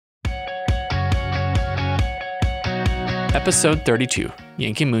Episode 32,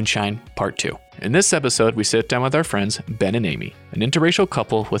 Yankee Moonshine, Part 2. In this episode, we sit down with our friends, Ben and Amy, an interracial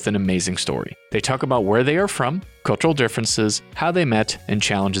couple with an amazing story. They talk about where they are from, cultural differences, how they met, and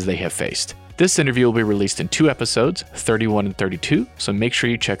challenges they have faced. This interview will be released in 2 episodes, 31 and 32, so make sure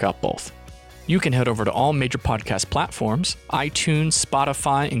you check out both. You can head over to all major podcast platforms, iTunes,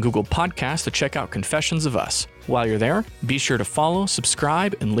 Spotify, and Google Podcasts to check out Confessions of Us. While you're there, be sure to follow,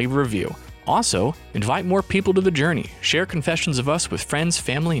 subscribe, and leave a review. Also, invite more people to the journey. Share Confessions of Us with friends,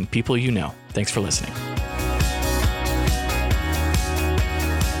 family, and people you know. Thanks for listening.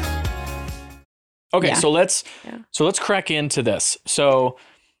 Okay, so let's crack into this. So,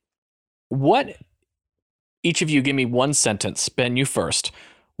 what each of you give me one sentence. Ben, you first.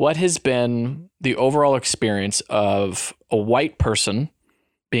 What has been the overall experience of a white person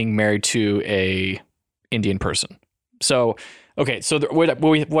being married to a Indian person? So, okay, so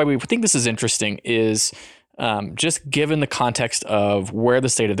why we think this is interesting is just given the context of where the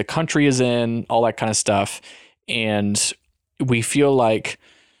state of the country is in, all that kind of stuff, and we feel like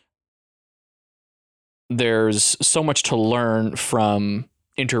there's so much to learn from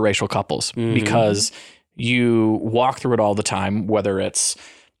interracial couples because you walk through it all the time, whether it's,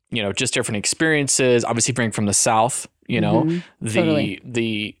 you know, just different experiences. Obviously, being from the South, you know,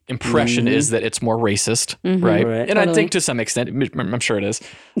 the impression is that it's more racist, right? And I think to some extent, I'm sure it is.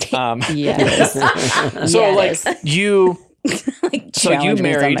 Yes. So, like you, so you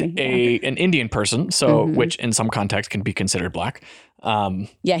married an Indian person, so which in some context can be considered black.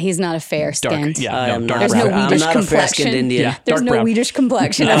 Yeah, he's not a fair skinned. Dark There's brown. no Weedish complexion. Indian. Yeah, There's no Weedish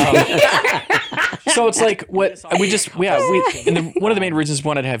complexion. So it's like what we just one of the main reasons we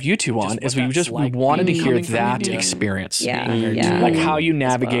wanted to have you two on is we wanted to hear that experience, like how you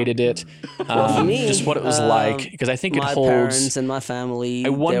navigated it, just what it was like, because I think it holds. My parents and my family. I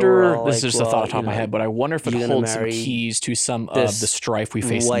wonder. This is just a thought off the top of my head, but I wonder if it holds some keys to some of the strife we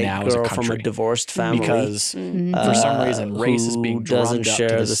face now as a country from a divorced family, because for some reason race is being doesn't drummed share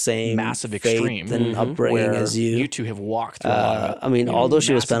up to the this same massive faith extreme and upbringing as you. You two have walked through a lot of it. I mean, although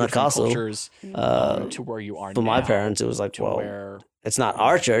she was massive different Pentecostal, cultures, to where you are for now, my parents, it was like, well, where it's not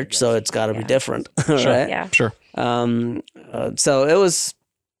our church, so it's got to be different, Sure. right? Yeah, sure. So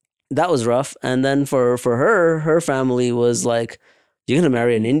that was rough. And then for her family was like, "You're gonna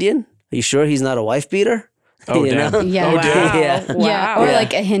marry an Indian? Are you sure he's not a wife beater?" Oh, damn. Yeah. Oh, damn. Yeah. Or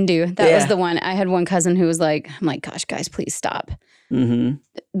like a Hindu. That was the one. I had one cousin who was like, I'm like, gosh, guys, please stop.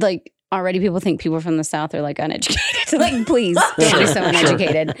 Like, already people think people from the South are like uneducated. Like, please don't be so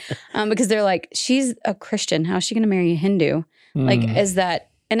uneducated. Because they're like, she's a Christian. How is she going to marry a Hindu? Like, is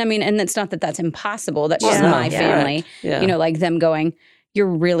that, and I mean, and it's not that that's impossible. That's just my family. You know, like them going, you're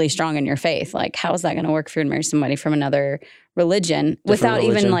really strong in your faith. Like, how is that going to work for you to marry somebody from another religion without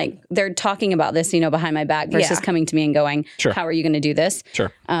even like, they're talking about this, you know, behind my back versus coming to me and going, how are you going to do this?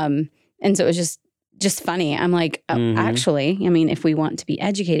 Sure. And so it was just funny. I'm like, actually, I mean, if we want to be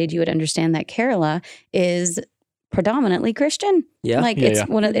educated, you would understand that Kerala is predominantly Christian. Like it's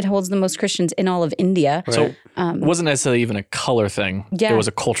one of, it holds the most Christians in all of India. Right. So it wasn't necessarily even a color thing. It was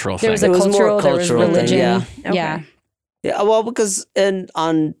a cultural thing. There was a cultural, there was religion. Yeah, well, because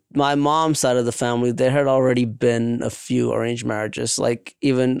on my mom's side of the family, there had already been a few arranged marriages. Like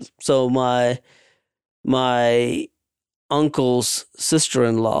even so, my uncle's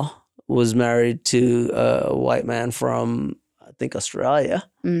sister-in-law was married to a white man from, I think, Australia.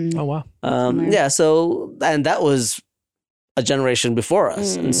 Oh, wow. Yeah, so, and that was a generation before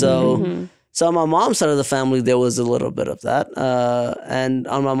us. And so on my mom's side of the family, there was a little bit of that. And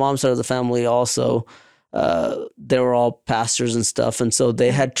on my mom's side of the family also, they were all pastors and stuff. And so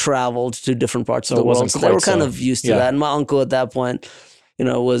they had traveled to different parts of the world. So they were kind of used to that. And my uncle at that point, you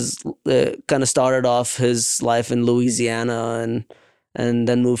know, was kind of started off his life in Louisiana and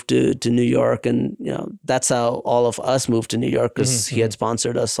then moved to New York. And, you know, that's how all of us moved to New York because he had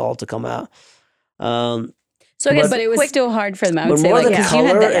sponsored us all to come out. So I guess, but it was still hard for them. I would say, more like, than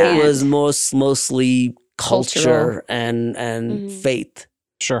color, it was mostly culture and faith.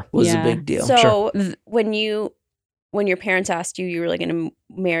 Sure. Was a big deal. So when your parents asked you, you were like going to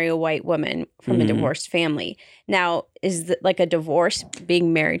marry a white woman from a divorced family. Now, is that like a divorce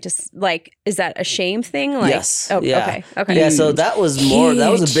being married to, like, is that a shame thing? Like, yes. Oh, yeah. Okay. Yeah. So that was more, that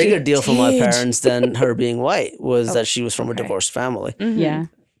was a bigger deal for my parents than her being white, was that she was from a divorced family. Yeah.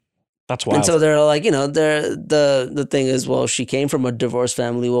 That's wild. And so they're like, you know, the thing is, well, she came from a divorced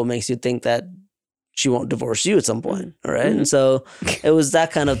family. What makes you think that she won't divorce you at some point? All right. And so it was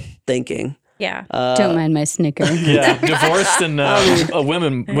that kind of thinking. Yeah. Don't mind my snicker. Yeah. Divorced and a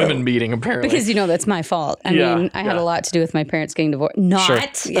women meeting, apparently. Because, you know, that's my fault. I mean, I had a lot to do with my parents getting divorced.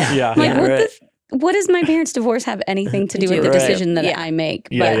 Not. Sure. Yeah. Like, what right. what does my parents' divorce have anything to do with the decision that I make?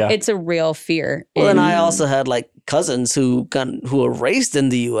 But it's a real fear. Well, and I also had like cousins who were raised in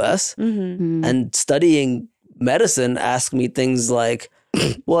the U.S. and studying medicine ask me things like,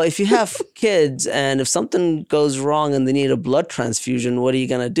 well, if you have kids and if something goes wrong and they need a blood transfusion, what are you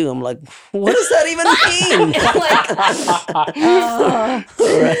going to do? I'm like, what does that even mean?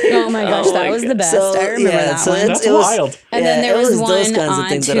 Oh my gosh, that was the best. I remember that one. That's wild. And then there was one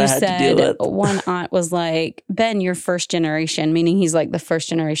aunt who said, one aunt was like, Ben, you're first generation, meaning he's like the first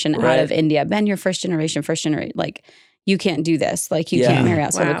generation out of India. Ben, you're first generation, like, you can't do this. Like, you can't marry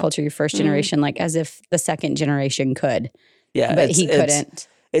outside of culture. You're first generation, like as if the second generation could. Yeah, but he couldn't.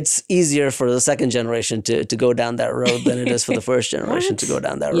 It's easier for the second generation to go down that road than it is for the first generation to go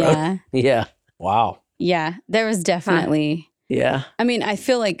down that road. Yeah. Wow. Yeah, there was definitely. Yeah. I mean, I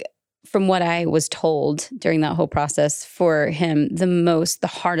feel like from what I was told during that whole process, for him, the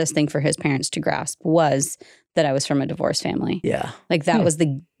hardest thing for his parents to grasp was that I was from a divorced family. Yeah. Like that was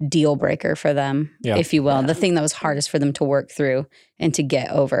the deal breaker for them, if you will. The thing that was hardest for them to work through and to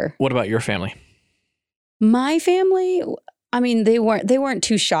get over. What about your family? My family, I mean, they weren't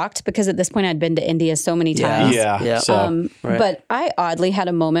too shocked because at this point I'd been to India so many times. Yeah. So, But I oddly had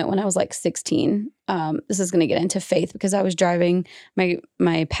a moment when I was like 16. This is going to get into faith because I was driving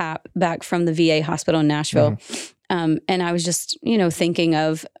my pap back from the VA hospital in Nashville. And I was just, thinking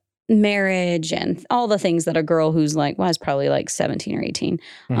of marriage and all the things that a girl who's like, well, I was probably like 17 or 18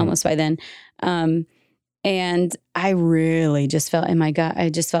 almost by then. And I really just felt in my gut, I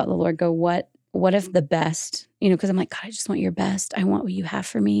just felt the Lord go, what if the best, because I'm like, God, I just want your best. I want what you have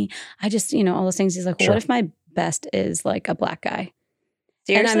for me. I just, all those things. He's like, well, what if my best is like a black guy?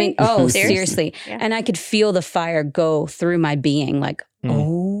 Seriously? And I mean, seriously. Yeah. And I could feel the fire go through my being like,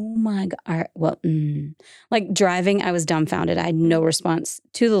 oh my God. Well, like driving, I was dumbfounded. I had no response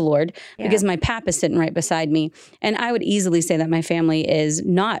to the Lord because my pap is sitting right beside me. And I would easily say that my family is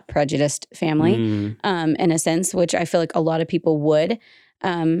not prejudiced family in a sense, which I feel like a lot of people would.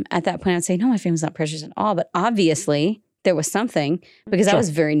 At that point, I'd say, no, my family's not prejudiced at all. But obviously, there was something because I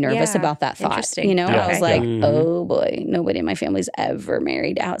was very nervous about that thought. I was like, oh boy, nobody in my family's ever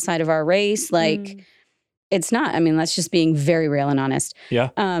married outside of our race. Like, it's not. I mean, that's just being very real and honest. Yeah.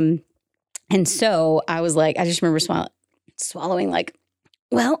 And so I was like, I just remember swallowing like,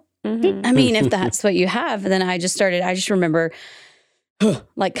 well, I mean, if that's what you have, then I just remember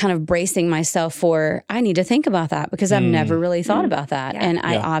like kind of bracing myself for, I need to think about that because I've never really thought about that. Yeah. And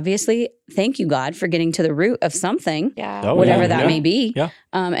I obviously thank you, God, for getting to the root of something, whatever that may be,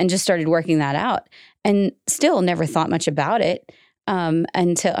 and just started working that out and still never thought much about it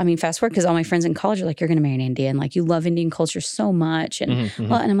until, fast forward, because all my friends in college are like, you're going to marry an Indian. Like, you love Indian culture so much. And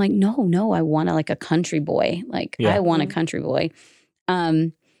and I'm like, no, I want a country boy. Like, I want a country boy.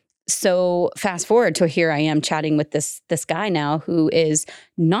 So fast forward to here I am chatting with this guy now who is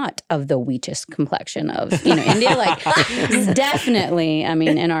not of the wheatest complexion of India. Like, definitely. I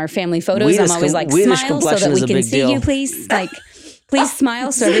mean, in our family photos, I'm always like, smile so that we can see you, please. Like, please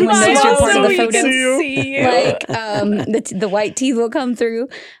smile so everyone knows you're part of the photo. Like, the white teeth will come through.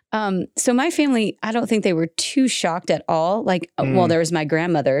 So my family, I don't think they were too shocked at all. Like, well, there was my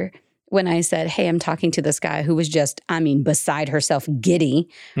grandmother. When I said, hey, I'm talking to this guy who was just, beside herself, giddy,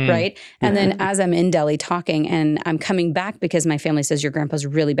 right? And then as I'm in Delhi talking and I'm coming back because my family says, your grandpa's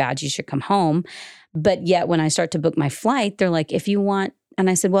really bad, you should come home. But yet when I start to book my flight, they're like, if you want, and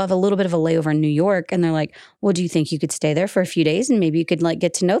I said, well, I have a little bit of a layover in New York. And they're like, well, do you think you could stay there for a few days and maybe you could like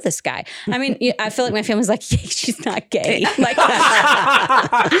get to know this guy? I mean, I feel like my family's like, yeah, she's not gay. Like,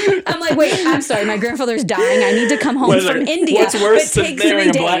 I'm like, wait, I'm sorry. My grandfather's dying. I need to come home from India. What's worse than marrying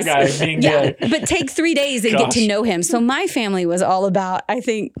a black guy being gay? But take 3 days and get to know him. So my family was all about, I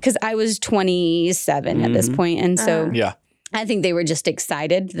think, because I was 27 at this point. And so I think they were just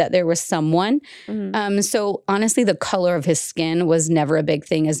excited that there was someone. So honestly, the color of his skin was never a big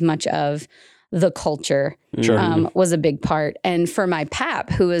thing as much of the culture was a big part. And for my pap,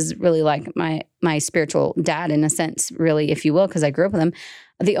 who is really like my spiritual dad in a sense, really, if you will, because I grew up with him,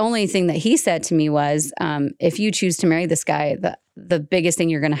 the only thing that he said to me was, if you choose to marry this guy, the biggest thing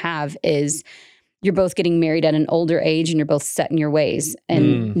you're going to have is you're both getting married at an older age and you're both set in your ways.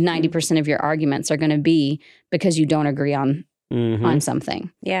 And 90% of your arguments are going to be because you don't agree on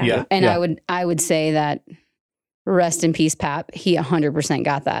something. Yeah. And I would say that rest in peace, Pap. He 100%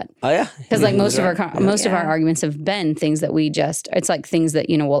 got that. Oh yeah. Because like most of our arguments have been things that it's like things that,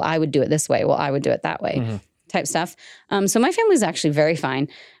 well, I would do it this way. Well, I would do it that way type stuff. So my family was actually very fine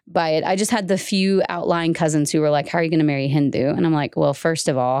by it. I just had the few outlying cousins who were like, how are you going to marry a Hindu? And I'm like, well, first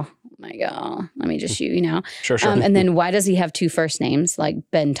of all, like, oh, let me just shoot, you know? Sure. And then why does he have 2 first names, like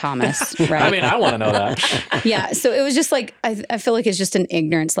Ben Thomas, right? I mean, I want to know that. Yeah. So it was just like, I feel like it's just an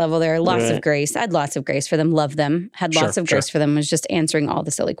ignorance level there. Lots of grace. I had lots of grace for them, loved them, had lots of grace for them, was just answering all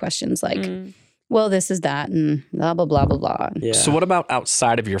the silly questions like, well, this is that, and blah, blah, blah, blah, blah. Yeah. So what about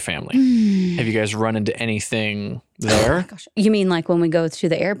outside of your family? Have you guys run into anything there? Gosh. You mean like when we go to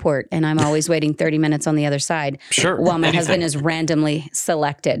the airport and I'm always waiting 30 minutes on the other side while my husband is randomly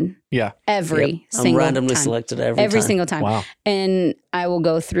selected? Yeah. Every single I'm randomly time. selected every time. Single time. Wow. And I will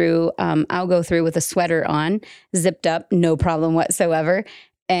go through, I'll go through with a sweater on, zipped up, no problem whatsoever.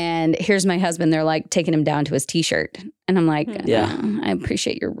 And here's my husband. They're like taking him down to his t-shirt. And I'm like, I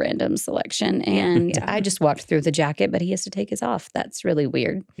appreciate your random selection. And I just walked through the jacket, but he has to take his off. That's really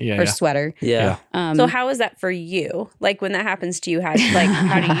weird. Yeah. Sweater. Yeah. So how is that for you? Like when that happens to you, how do you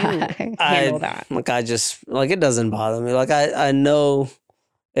handle that? Like I just, like it doesn't bother me. Like I know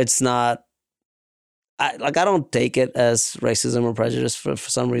it's not, I don't take it as racism or prejudice for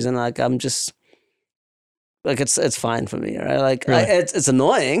some reason. Like I'm just, like it's fine for me, right? Like really? It's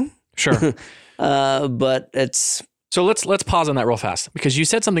annoying, Sure. but it's. So let's pause on that real fast because you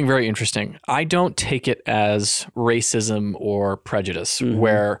said something very interesting. I don't take it as racism or prejudice,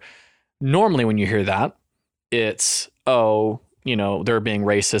 where normally when you hear that, it's they're being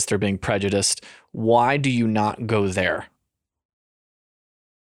racist, they're being prejudiced. Why do you not go there?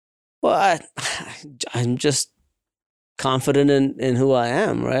 Well, I'm just confident in who I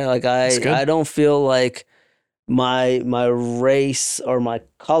am, right? Like I don't feel like my race or my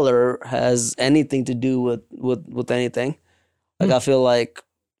color has anything to do with anything. Like I feel like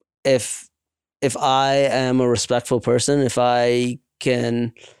if I am a respectful person, if I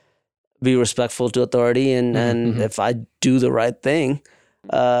can be respectful to authority and if I do the right thing,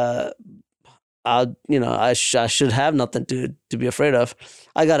 I should have nothing to be afraid of.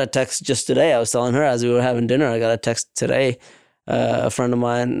 I got a text just today. I was telling her as we were having dinner, I got a text today. A friend of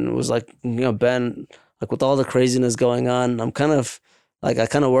mine was like, Ben, like with all the craziness going on, I'm kind of like, I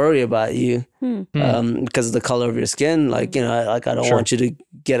kind of worry about you because of the color of your skin. Like, I don't want you to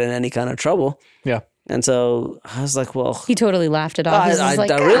get in any kind of trouble. Yeah. And so I was like, well, he totally laughed it off. I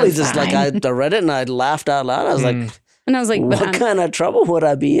really just like, I read it and I laughed out loud. I was like, and I was like, what kind of trouble would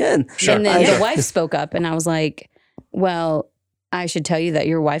I be in? Sure. And then the wife spoke up and I was like, well, I should tell you that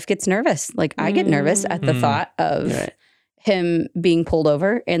your wife gets nervous. Like I get nervous at the thought of him being pulled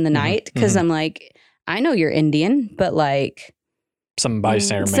over in the night because I'm like, I know you're Indian, but like some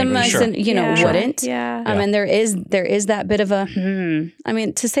bystander maybe, wouldn't. Yeah. And there is that bit of a, I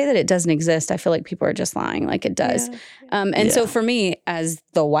mean, to say that it doesn't exist, I feel like people are just lying. Like it does. Yeah. So for me, as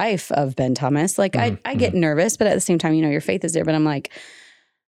the wife of Ben Thomas, like I get nervous, but at the same time, your faith is there. But I'm like,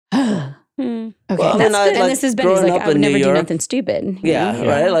 okay, well, that's good. And this has been, he's like, I would never do nothing stupid. Yeah,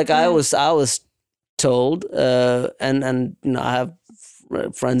 right. Like I was told, and I have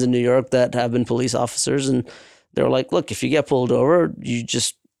friends in New York that have been police officers, and they're like, look, if you get pulled over, you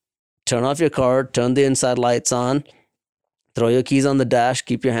just turn off your car, turn the inside lights on, throw your keys on the dash,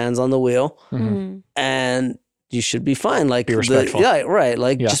 keep your hands on the wheel, and you should be fine. Like be respectful.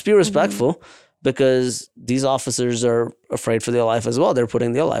 Just be respectful because these officers are afraid for their life as well. They're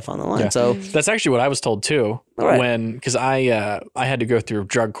putting their life on the line. Yeah. So that's actually what I was told too, because I had to go through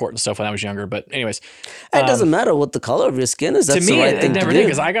drug court and stuff when I was younger. But anyways, it doesn't matter what the color of your skin is. That's to me, the right thing it never to did do.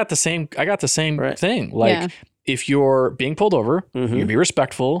 because I got the same thing. Like if you're being pulled over, you be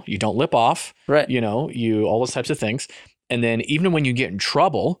respectful. You don't lip off. Right. You all those types of things. And then even when you get in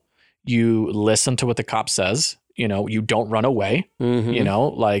trouble, you listen to what the cop says. You don't run away.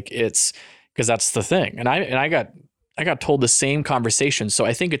 Like it's because that's the thing. And I got told the same conversation. So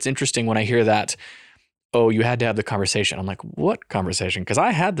I think it's interesting when I hear that, oh, you had to have the conversation. I'm like, what conversation? Because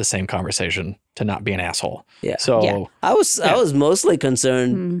I had the same conversation to not be an asshole. Yeah. So I was mostly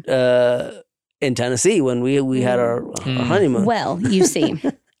concerned in Tennessee when we had our honeymoon. Well, you see,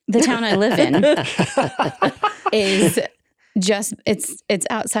 the town I live in is just it's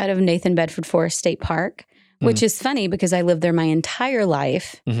outside of Nathan Bedford Forest State Park, which is funny because I lived there my entire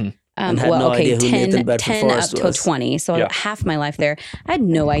life. And had no idea who Nathan Bedford 10 Forest up was. till 20. So half my life there. I had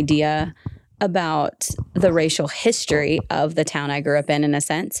no idea about the racial history of the town I grew up in a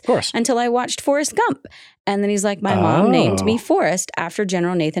sense. Of course. Until I watched Forrest Gump. And then he's like, my mom named me Forrest after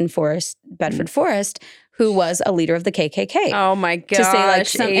General Nathan Forrest, Bedford Forrest, who was a leader of the KKK. Oh my gosh, to say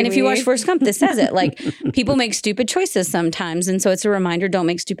like, and if you watch Forrest Gump, this says it. Like, people make stupid choices sometimes, and so it's a reminder: don't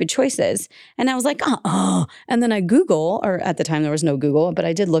make stupid choices. And I was like, and then I Google, or at the time there was no Google, but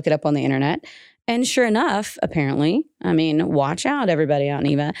I did look it up on the internet, And sure enough, apparently, I mean, watch out, everybody out in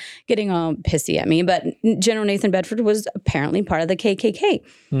Eva getting all pissy at me. But General Nathan Bedford was apparently part of the KKK.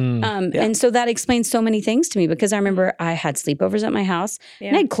 And so that explains so many things to me, because I remember I had sleepovers at my house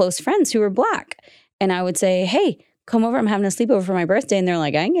and I had close friends who were Black. And I would say, hey, come over. I'm having a sleepover for my birthday. And they're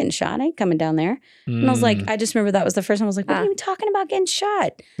like, I ain't getting shot. I ain't coming down there. And I was like, I just remember that was the first time I was like, what are you talking about getting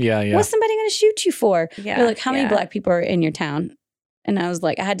shot? Yeah. What's somebody going to shoot you for? Yeah. They're like, how many Black people are in your town? And I was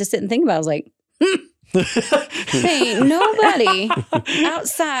like, I had to sit and think about it. I was like, ain't nobody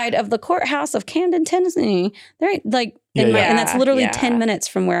outside of the courthouse of Camden, Tennessee. There ain't like, and that's literally 10 minutes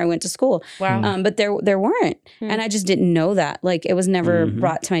from where I went to school. Wow. But there weren't. And I just didn't know that. Like, it was never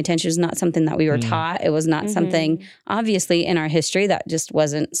brought to my attention. It was not something that we were taught. It was not something, obviously, in our history that just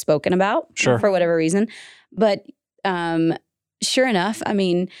wasn't spoken about for whatever reason. But sure enough, I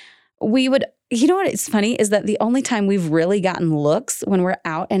mean, we would, you know what, it's funny is that the only time we've really gotten looks when we're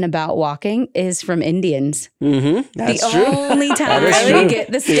out and about walking is from Indians. That's the true. only time we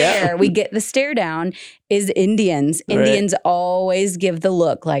get the stare, we get the stare down is Indians. Indians always give the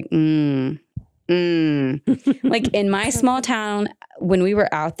look like, Like in my small town, when we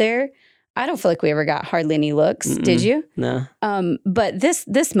were out there, I don't feel like we ever got hardly any looks. Did you? No. But this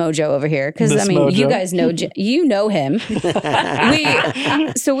mojo over here, because I mean, mojo. you guys know, you know him.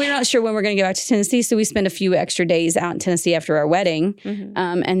 So we're not sure when we're going to go back to Tennessee. So we spend a few extra days out in Tennessee after our wedding,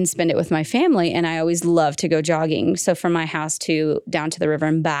 and spend it with my family. And I always love to go jogging. So from my house to down to the river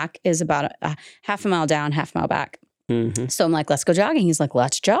and back is about a half a mile down, half a mile back. So I'm like, let's go jogging. He's like,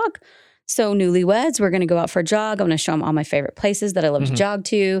 let's jog. So newlyweds, we're going to go out for a jog. I'm going to show him all my favorite places that I love to jog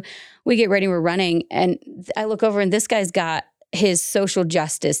to. We get ready, we're running, and I look over and this guy's got his social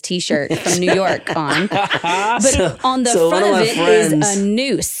justice t-shirt from New York on. But on the front of it is a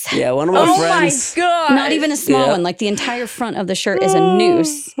noose. Yeah, one of my friends. Oh my God. Not even a small one. Like the entire front of the shirt is a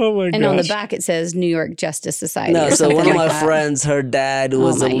noose. Oh my god. And on the back it says New York Justice Society. No, or so something one of my like that. friends, her dad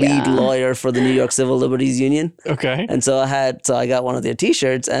was a my lead God. lawyer for the New York Civil Liberties Union. Okay. And so I got one of their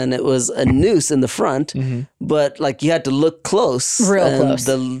t-shirts and it was a noose in the front, but like you had to look close. Real and close.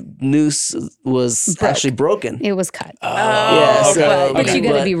 The noose was actually broken. It was cut. Yeah, so, But you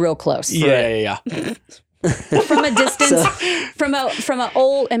got to be real close. Yeah. From a distance, from a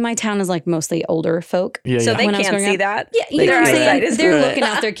old, and my town is like mostly older folk. Yeah, So they When I was can't growing see up- that. Yeah, you know Their what I'm saying? eyesight is They're right. looking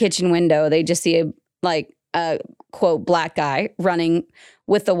out their kitchen window. They just see a quote Black guy running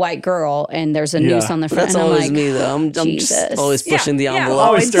with a white girl, and there's a noose on the front. That's and I'm always like, me though. I'm just Jesus. always pushing the envelope.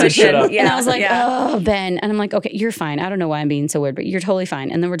 Always stirring shit up. And I was like, oh, Ben. And I'm like, okay, you're fine. I don't know why I'm being so weird, but you're totally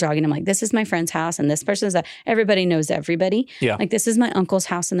fine. And then we're jogging. I'm like, this is my friend's house. And this person's that. Everybody knows everybody. Yeah. Like, this is my uncle's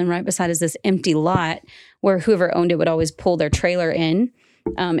house. And then right beside is this empty lot where whoever owned it would always pull their trailer in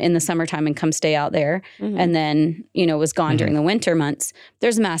the summertime and come stay out there. And then, was gone during the winter months.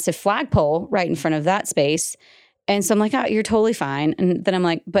 There's a massive flagpole right in front of that space. And so I'm like, oh, you're totally fine. And then I'm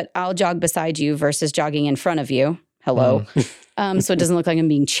like, but I'll jog beside you versus jogging in front of you. Hello. So it doesn't look like I'm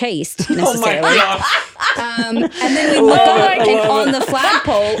being chased necessarily. And then we look up, and on the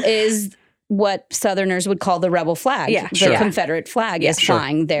flagpole is what Southerners would call the rebel flag. Yeah, the Confederate flag is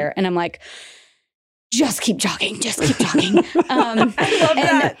flying there. And I'm like, just keep jogging. Just keep jogging. I love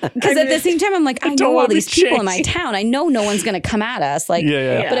that. Because at the same time, I'm like, I know all wanna be these people in my chased. town. I know no one's going to come at us. Like,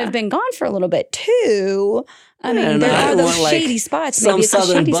 Yeah. but I've been gone for a little bit too. I mean, And there I are those want, like, shady spots. Some Maybe it's a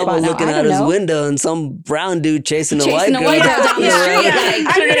southern shady bubble spot now. looking I out don't his know. window and some brown dude chasing a Chasing white a girl. white girl down the Yeah. street. Yeah.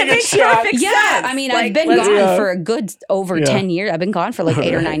 Like, I mean, it makes perfect yeah, sense. I mean, Like, I've been let's- gone for a good over 10 years. I've been gone for like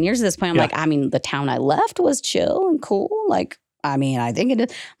 8 or 9 years at this point. I'm Yeah. like, I mean, the town I left was chill and cool. Like, I mean, I think it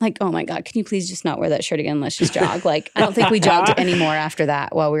is. Like, oh my God, can you please just not wear that shirt again? Let's just jog. Like, I don't think we jogged anymore after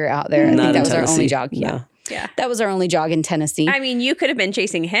that while we were out there. I Not think in that was our only Tennessee. jog. Yeah. No. Yeah. That was our only jog in Tennessee. I mean, you could have been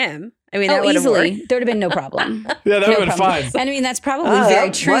chasing him. I mean, that would have easily. worked. There would have been no problem. Yeah, that would have been problem. fine. And I mean, that's probably Ah, very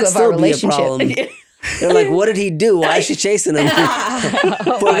that true might of still our be a relationship. problem. They're like, what did he do? Why is she chasing him?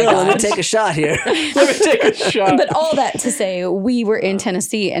 Oh Poor my girl, let me gosh. take a shot here. Let me take a shot. But all that to say, we were in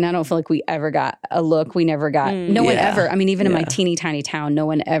Tennessee, and I don't feel like we ever got a look. We never got, no one Yeah. ever, I mean, even in my Yeah. teeny tiny town, no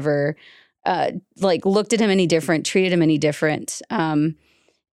one ever like looked at him any different, treated him any different.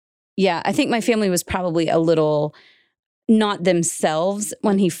 Yeah, I think my family was probably a little not themselves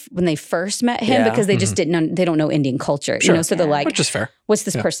when they first met him Yeah. because they just they don't know Indian culture, Sure. so they're like, Which is fair. what's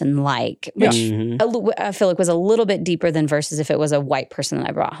this Yeah. person like? Which Mhm. I feel like was a little bit deeper than versus if it was a white person that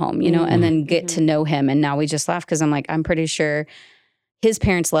I brought home, and then get to know him. And now we just laugh because I'm like, I'm pretty sure his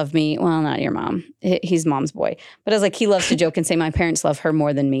parents love me. Well, not your mom. He's mom's boy. But I was like, he loves to joke and say my parents love her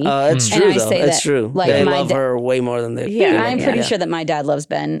more than me. It's and true, I though. say It's that, true. like, They love her way more than they I'm pretty sure that my dad loves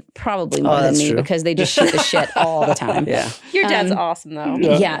Ben probably more than me true. because they just shoot the shit all the time. Yeah. Your dad's awesome, though.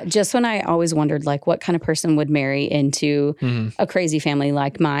 Yeah. Just when I always wondered, like, what kind of person would marry into a crazy family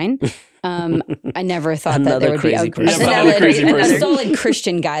like mine. I never thought that there would be a solid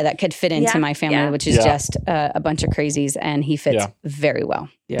Christian guy that could fit into my family, which is just a bunch of crazies, and he fits very well.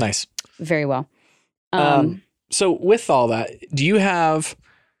 Yeah. Nice. Very well. So with all that, do you have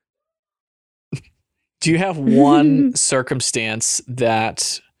one circumstance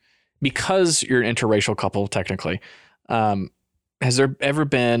that, because you're an interracial couple, technically, has there ever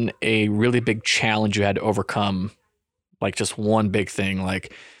been a really big challenge you had to overcome? Like just one big thing,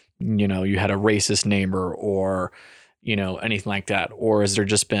 like, you know, you had a racist neighbor or, you know, anything like that? Or has there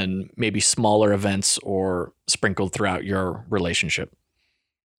just been maybe smaller events or sprinkled throughout your relationship?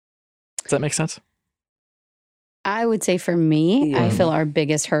 Does that make sense? I would say for me, I feel our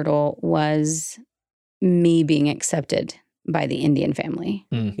biggest hurdle was me being accepted by the Indian family.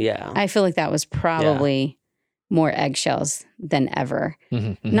 Yeah. I feel like that was probably more eggshells than ever.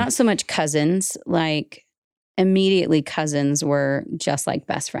 Not so much cousins, like immediately cousins were just like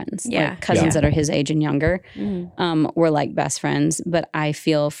best friends. Like cousins that are his age and younger were like best friends. But I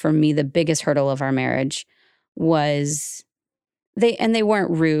feel for me, the biggest hurdle of our marriage was they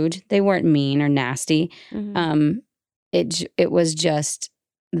weren't rude. They weren't mean or nasty. It was just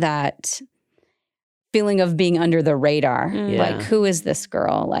that feeling of being under the radar. Like, who is this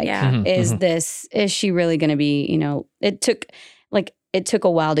girl? Like, is she really going to be, you know, it took a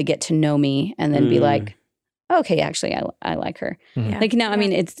while to get to know me and then be like, okay, actually, I like her. Like, now, I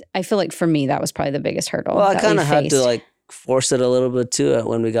mean, I feel like for me, that was probably the biggest hurdle. Well, I kind of had to like force it a little bit too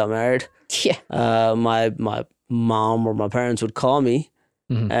when we got married. Yeah. My mom or my parents would call me,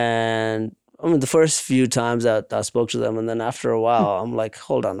 and I mean, the first few times that I spoke to them, and then after a while, I'm like,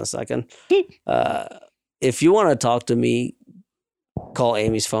 hold on a second. If you want to talk to me, call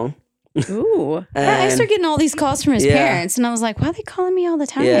Amy's phone. Ooh. I started getting all these calls from his parents, and I was like, why are they calling me all the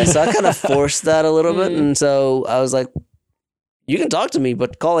time? Yeah, so I kind of forced that a little bit, and so I was like, you can talk to me,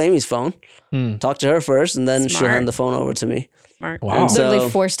 but call Amy's phone. Talk to her first, and then she'll hand the phone over to me. Smart. Wow. Literally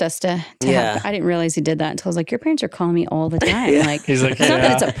forced us to have, I didn't realize he did that until I was like, your parents are calling me all the time. Like, he's like, it's not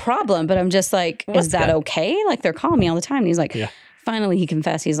that it's a problem, but I'm just like, is that okay? Like, they're calling me all the time. And he's like, finally he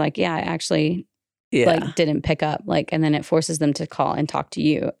confessed. He's like, I actually like didn't pick up. Like, and then it forces them to call and talk to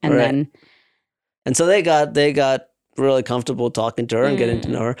you. And then. And so they got really comfortable talking to her and getting to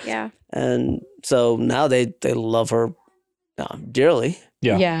know her. Yeah. And so now they love her dearly.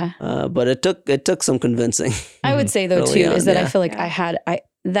 Yeah. But it took some convincing. I would say though too, is that I feel like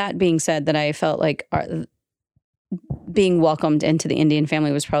that being said, that I felt like being welcomed into the Indian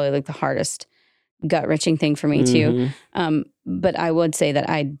family was probably like the hardest gut-wrenching thing for me too. But I would say that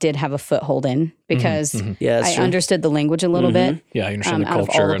I did have a foothold in because I understood the language a little bit. Yeah, I understand the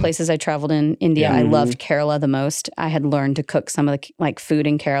culture. Out of all the places I traveled in India, I loved Kerala the most. I had learned to cook some of the like food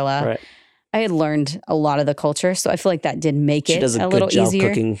in Kerala. Right. I had learned a lot of the culture, so I feel like that did make She it does a little good job easier.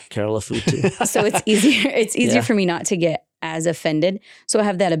 Cooking Kerala food too. So it's easier. It's easier for me not to get as offended. So I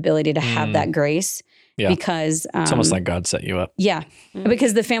have that ability to have that grace. Yeah. Because it's almost like God set you up. Yeah.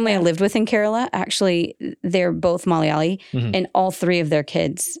 Because the family I lived with in Kerala, actually, they're both Malayali, and all three of their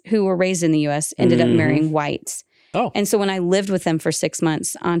kids who were raised in the U.S. ended up marrying whites. Oh. And so when I lived with them for 6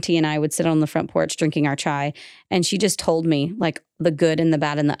 months, Auntie and I would sit on the front porch drinking our chai, and she just told me like the good and the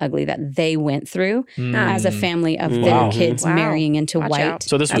bad and the ugly that they went through as a family of their kids marrying into white. Out.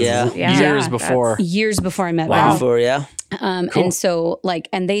 So this was years before. Years before I met them. Before, Cool. And so like,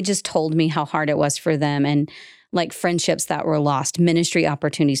 and they just told me how hard it was for them, and like friendships that were lost, ministry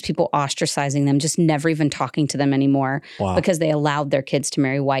opportunities, people ostracizing them, just never even talking to them anymore because they allowed their kids to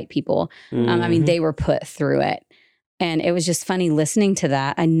marry white people. I mean, they were put through it. And it was just funny listening to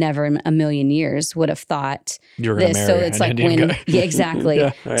that. I never in a million years would have thought you were this. So it's like Indian when, guy. Yeah, exactly.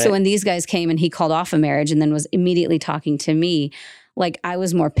 Right. So when these guys came and he called off a marriage and then was immediately talking to me, like I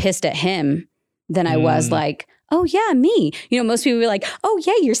was more pissed at him than I was like, oh yeah, me. You know, most people were like, oh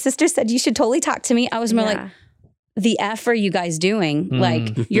yeah, your sister said you should totally talk to me. I was more like, the F are you guys doing?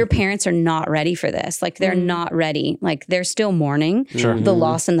 Like your parents are not ready for this. Like they're not ready. Like they're still mourning the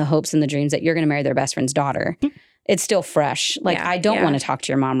loss and the hopes and the dreams that you're going to marry their best friend's daughter. It's still fresh. Like I don't want to talk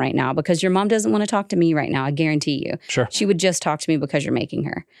to your mom right now because your mom doesn't want to talk to me right now. I guarantee you. Sure. She would just talk to me because you're making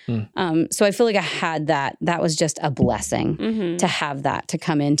her. So I feel like I had that. That was just a blessing to have that to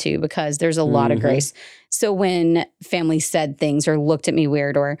come into because there's a lot of grace. So when family said things or looked at me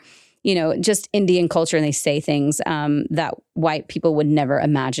weird or just Indian culture, and they say things that white people would never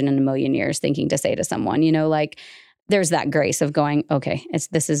imagine in a million years thinking to say to someone, like there's that grace of going, okay,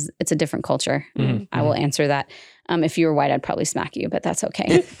 it's a different culture. Mm-hmm. I will answer that. If you were white, I'd probably smack you, but that's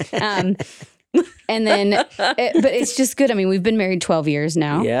okay. And then, but it's just good. I mean, we've been married 12 years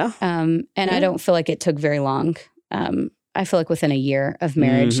now. Yeah. And I don't feel like it took very long. I feel like within a year of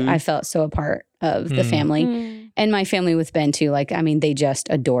marriage, I felt so a part of the family and my family with Ben too. Like, I mean, they just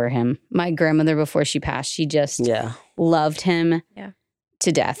adore him. My grandmother, before she passed, she just loved him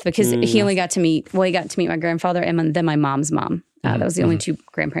to death because he only got to meet my grandfather and then my mom's mom. That was the only two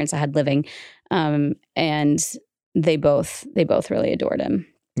grandparents I had living. And they both really adored him.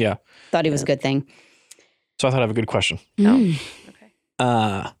 Yeah. Thought he was a good thing. So I thought I have a good question. Okay.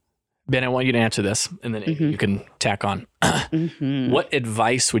 Ben, I want you to answer this, and then you can tack on. What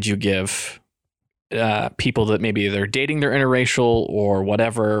advice would you give people that maybe they're dating their interracial or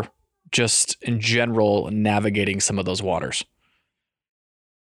whatever, just in general, navigating some of those waters?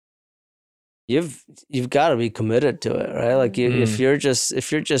 You've got to be committed to it, right? Like if you're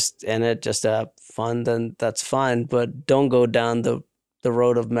just in it just to have fun, then that's fine. But don't go down the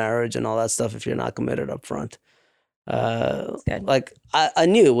road of marriage and all that stuff if you're not committed up front. Like I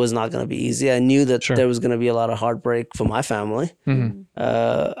knew it was not going to be easy. I knew that there was going to be a lot of heartbreak for my family.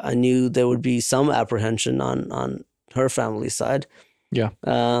 I knew there would be some apprehension on her family's side. Yeah.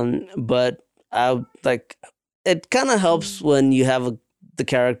 But it kind of helps when you have the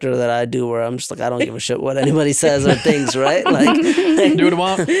character that I do, where I'm just like, I don't give a shit what anybody says or thinks, right? Like, do what I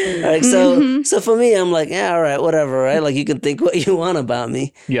want. Like, so for me, I'm like, yeah, all right, whatever, right? Like, you can think what you want about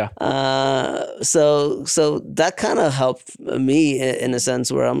me. Yeah. So that kind of helped me in a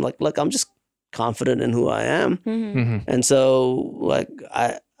sense where I'm like, look, I'm just confident in who I am, and so like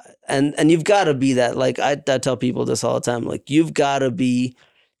and you've got to be that. Like I tell people this all the time. Like, you've got to be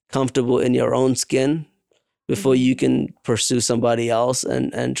comfortable in your own skin before you can pursue somebody else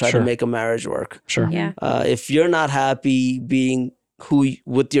and try to make a marriage work. Sure. Yeah. If you're not happy being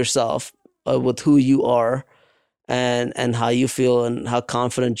with yourself, with who you are and how you feel and how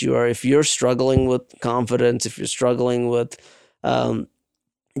confident you are, if you're struggling with confidence, if you're struggling with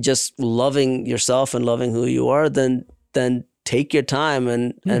just loving yourself and loving who you are, then take your time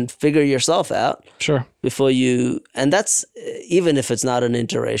and figure yourself out. Sure. Before you, and that's even if it's not an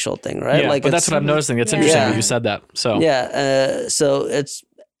interracial thing, right? Yeah, like, but that's what I'm noticing. It's interesting that you said that. So so it's,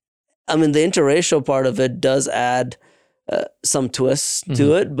 I mean, the interracial part of it does add some twists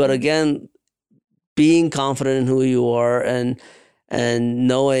to it, but again, being confident in who you are and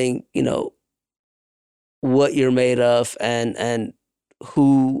knowing, what you're made of and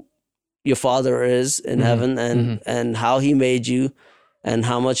who your father is in heaven and how he made you and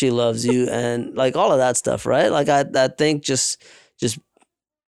how much he loves you and like all of that stuff, right? Like I think just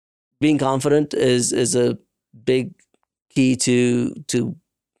being confident is a big key to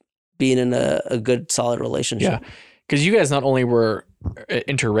being in a good, solid relationship. Yeah. Because you guys not only were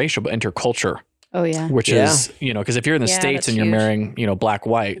interracial, but interculture. Oh, yeah. Which is, because if you're in the States and you're marrying, black,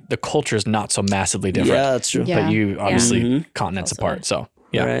 white, the culture is not so massively different. Yeah, that's true. But you obviously continents apart. So,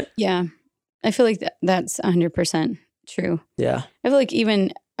 yeah. Right. Yeah. I feel like that's 100% true. Yeah. I feel like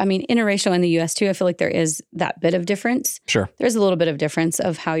interracial in the US too, I feel like there is that bit of difference. Sure. There's a little bit of difference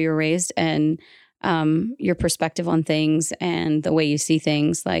of how you're raised and your perspective on things and the way you see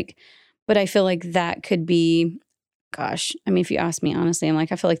things. But I feel like that could be, if you ask me honestly, I'm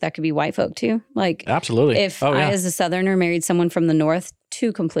like, I feel like that could be white folk too. Like, absolutely. If I, as a Southerner, married someone from the North,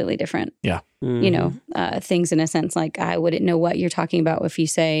 two completely different, things in a sense. Like, I wouldn't know what you're talking about if you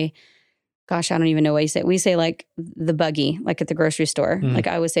say, I don't even know what you say. We say like the buggy, like at the grocery store. Like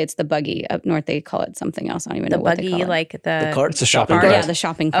I would say it's the buggy. Up north, they call it something else. I don't even know what they call it. Like the cart? It's a shopping cart. Yeah, the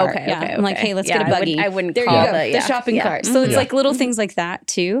shopping cart. Okay, yeah. I'm like, hey, let's get a buggy. I wouldn't there call you go. it. The shopping cart. So it's like little things like that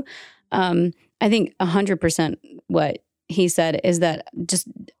too. I think 100% what he said is that just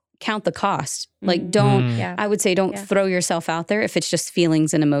count the cost. Like I would say don't throw yourself out there if it's just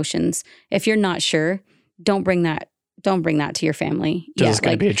feelings and emotions. If you're not sure, don't bring that to your family. It's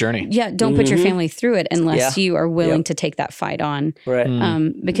going to be a journey. Yeah, don't put your family through it unless you are willing to take that fight on.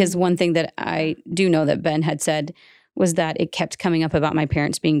 Right. Because one thing that I do know that Ben had said was that it kept coming up about my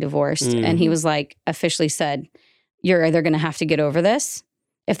parents being divorced. And he was like, officially said, you're either going to have to get over this.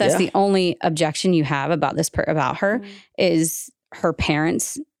 If that's the only objection you have about about her is her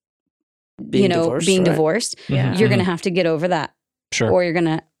parents, being divorced, you're going to have to get over that. Sure. Or you're going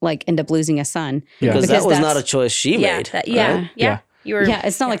to end up losing a son. Yeah. Because that was not a choice she made. Yeah.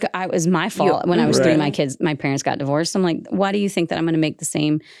 It's not like it was my fault when I was 3, my parents got divorced. I'm like, why do you think that I'm going to make the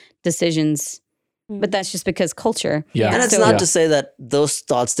same decisions But that's just because culture. Yeah. And it's not to say that those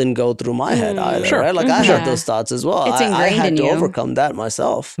thoughts didn't go through my head either, right? Like I had those thoughts as well. It's I ingrained had in to you. overcome that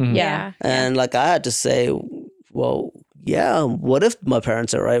myself. Yeah. And like I had to say, well, yeah, what if my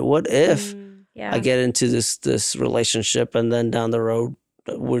parents are right? What if I get into this relationship and then down the road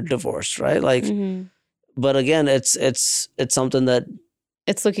we're divorced, right? Like, but again, it's something that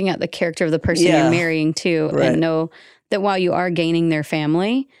it's looking at the character of the person you're marrying too, and know that while you are gaining their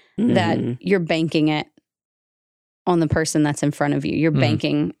family, that you're banking it on the person that's in front of you. You're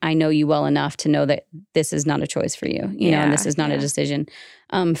banking, I know you well enough to know that this is not a choice for you, you know, and this is not a decision.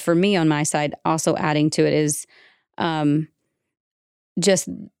 For me on my side, also adding to it is just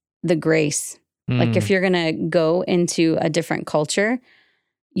the grace. Like if you're going to go into a different culture,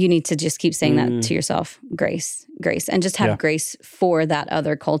 you need to just keep saying that to yourself, grace, and just have grace for that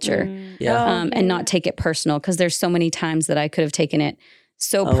other culture. And not take it personal, because there's so many times that I could have taken it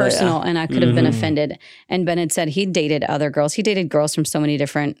so personal and I could have been offended. And Ben had said he dated other girls. He dated girls from so many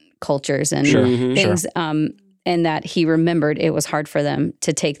different cultures and things. And that he remembered it was hard for them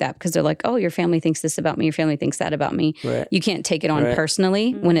to take that, because they're like, oh, your family thinks this about me. Your family thinks that about me. You can't take it on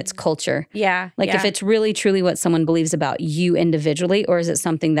personally when it's culture. If it's really truly what someone believes about you individually, or is it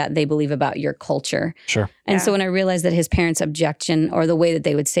something that they believe about your culture? And so when I realized that his parents' objection, or the way that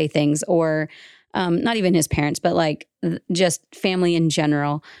they would say things, or not even his parents, but like just family in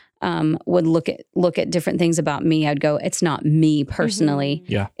general, would look at different things about me, I'd go, it's not me personally.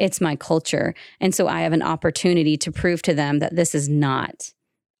 It's my culture. And so I have an opportunity to prove to them that this is not.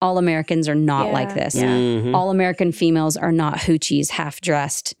 All Americans are not like this. All American females are not hoochies,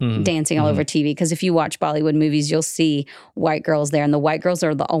 half-dressed, dancing all over TV. Because if you watch Bollywood movies, you'll see white girls there. And the white girls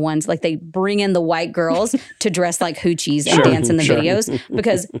are the ones, like they bring in the white girls to dress like hoochies and dance in the videos.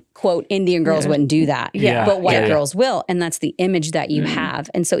 Because, quote, Indian girls wouldn't do that. But white girls will. And that's the image that you have.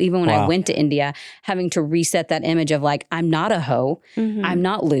 And so even when I went to India, having to reset that image of like, I'm not a hoe. I'm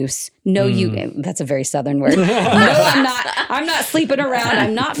not loose. No, that's a very Southern word. No, I'm not sleeping around.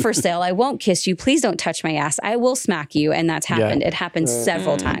 I'm not for sale. I won't kiss you. Please don't touch my ass. I will smack you. And that's happened. It happened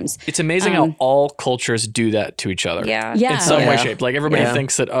several times. It's amazing how all cultures do that to each other. In some way, shape. Like everybody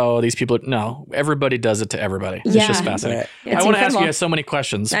thinks that, oh, these people, no, everybody does it to everybody. It's just fascinating. I want to ask you guys so many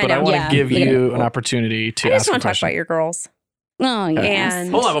questions, but I want to give you an opportunity to ask a question. I just want to talk about your girls. Oh, yes.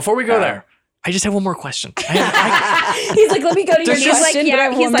 Hold on, before we go there. I just have one more question. He's like, let me go to your question.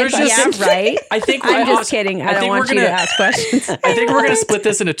 Right. I think I'm just kidding. I don't want you to ask questions. I think we're going to split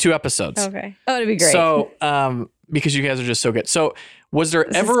this into 2 episodes. Okay. Oh, it'd be great. So, because you guys are just so good. So, was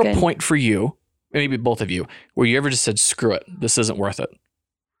there ever a point for you, maybe both of you, where you ever just said, screw it, this isn't worth it?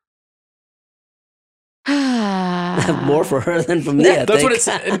 More for her than for me. That's what it's.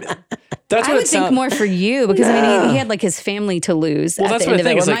 I would think more for you, because I mean he had like his family to lose at the end of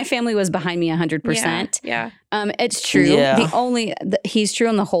it. Where my family was behind me 100%. It's true. The only he's true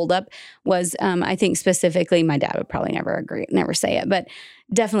on the holdup was I think specifically my dad would probably never say it, but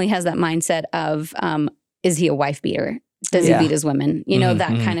definitely has that mindset of is he a wife beater? Does he beat his women? You know,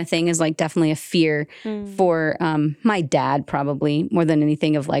 that kind of thing is like definitely a fear for my dad, probably more than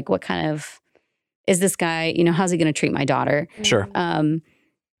anything, of like, what kind of is this guy, you know, how's he going to treat my daughter?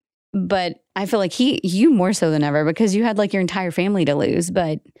 But I feel like you more so than ever, because you had like your entire family to lose.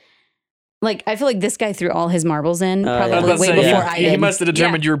 But like, I feel like this guy threw all his marbles in probably way before I did. He must have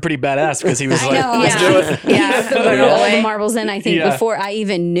determined you were pretty badass, because he was like, let's do it. He threw all the marbles in, I think, before I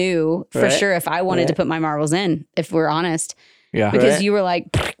even knew for sure if I wanted to put my marbles in, if we're honest. Because you were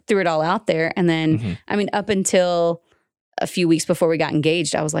like, threw it all out there. And then, I mean, up until a few weeks before we got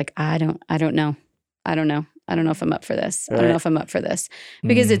engaged, I was like, I don't know. I don't know if I'm up for this. I don't know if I'm up for this,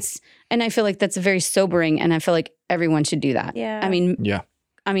 because and I feel like that's very sobering, and I feel like everyone should do that.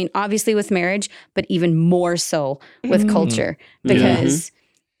 I mean, obviously with marriage, but even more so with culture, because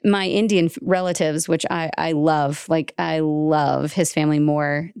my Indian relatives, which I love, like I love his family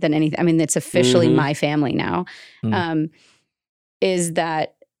more than anything. I mean, it's officially my family now. Is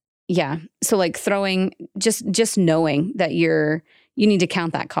that, so like throwing, just knowing that you need to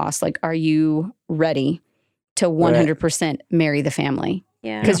count that cost. Like, are you ready to 100% marry the family?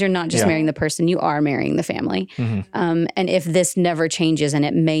 Because you're not just marrying the person, you are marrying the family. And if this never changes, and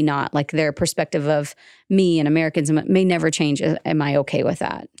it may not, like their perspective of me and Americans may never change, am I okay with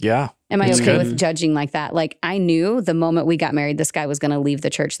that? Am I okay with judging like that? Like, I knew the moment we got married, this guy was going to leave the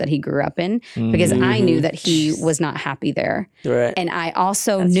church that he grew up in, because I knew that he was not happy there. And I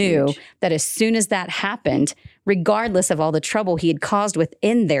also knew that as soon as that happened, regardless of all the trouble he had caused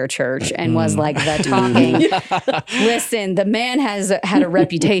within their church and was like the talking, listen, the man has had a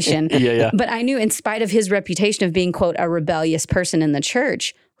reputation. But I knew, in spite of his reputation of being, quote, a rebellious person in the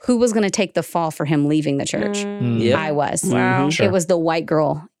church, who was going to take the fall for him leaving the church? Yep. I was. Wow. Sure. It was the white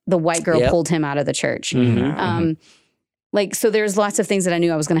girl. The white girl pulled him out of the church. Like, so there's lots of things that I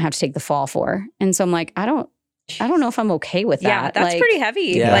knew I was going to have to take the fall for. And so I'm like, I don't know if I'm okay with that. Yeah, that's like, pretty heavy.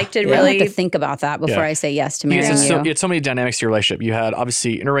 Yeah. Like to I really have to think about that before I say yes to marrying Because you. you had so many dynamics to your relationship. You had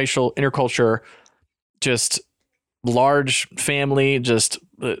obviously interracial, interculture, just large family, just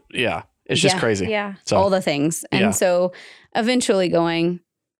it's just crazy. Yeah. So all the things. And so eventually going,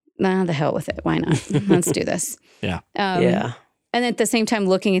 nah, the hell with it. Why not? Let's do this. Yeah. And at the same time,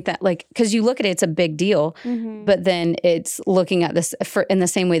 looking at that, like, because you look at it, it's a big deal. But then it's looking at this in the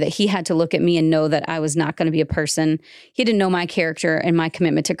same way that he had to look at me and know that I was not going to be a person. He didn't know my character and my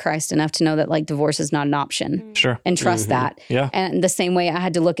commitment to Christ enough to know that like divorce is not an option. Sure. And trust that. Yeah. And the same way I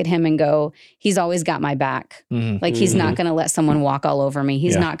had to look at him and go, he's always got my back. Like he's not going to let someone walk all over me.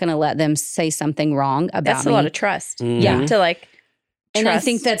 He's not going to let them say something wrong about That's me. a lot of trust. Yeah. To like And I trust.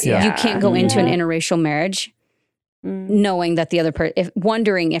 think that's, you can't go into an interracial marriage knowing that the other person,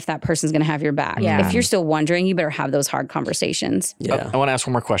 wondering if that person's going to have your back. Yeah. If you're still wondering, you better have those hard conversations. Yeah. I want to ask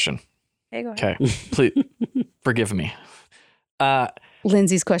one more question. Okay, go ahead. Okay. Please forgive me.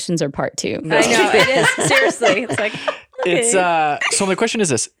 Lindsay's questions are part 2. I know it is. Seriously. It's like, It's so the question is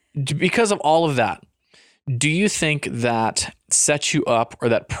this: because of all of that, do you think that set you up or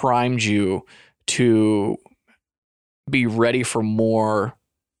that primed you to be ready for more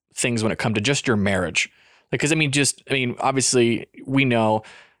things when it comes to just your marriage? Because obviously we know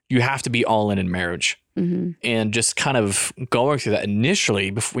you have to be all in marriage, and just kind of going through that initially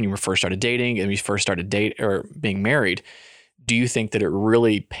when you first started dating and you first started being married. Do you think that it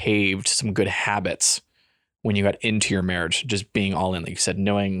really paved some good habits when you got into your marriage, just being all in, like you said,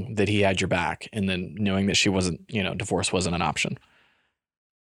 knowing that he had your back and then knowing that she wasn't, divorce wasn't an option?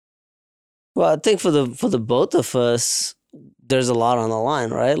 Well, I think for the both of us, there's a lot on the line,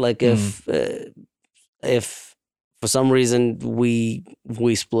 right? Like if for some reason we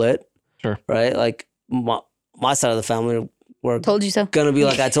split, sure, right? Like my side of the family, we're Told you so. gonna be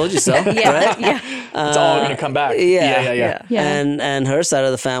like, I told you so, right? It's all gonna come back. Yeah. Yeah. And her side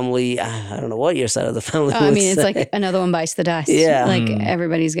of the family, I don't know what your side of the family would it's say. like another one bites the dust. Yeah. Like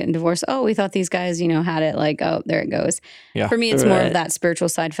everybody's getting divorced. Oh, we thought these guys, had it. Like, oh, there it goes. Yeah. For me, it's more of that spiritual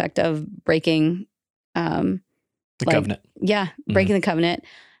side effect of breaking The covenant. Yeah, breaking the covenant.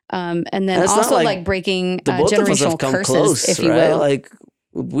 And then And it's also not like breaking the both of us generational have come curses, close, if you right? will. Like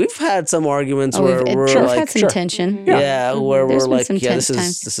we've had some arguments where we've we're had like, some tension. where There's we're been like, some tense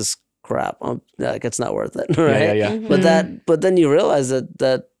times. this is crap. Like it's not worth it, right? Yeah. But then you realize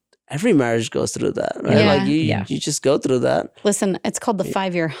that every marriage goes through that, right? Yeah. Like you just go through that. Listen, it's called the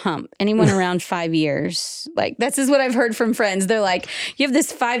 5-year hump. Anyone around 5 years, like this is what I've heard from friends. They're like, you have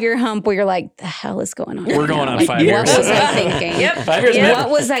this 5-year hump where you're like, the hell is going on? We're right going now? on Like, 5 years. What was I thinking? 5 years. What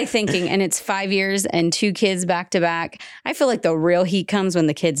was I thinking? And it's 5 years and 2 kids back to back. I feel like the real heat comes when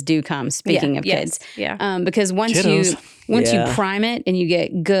the kids do come. Speaking of kids, because once Kiddos. you prime it and you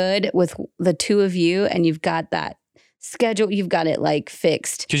get good with the 2 of you, and you've got that schedule, you've got it like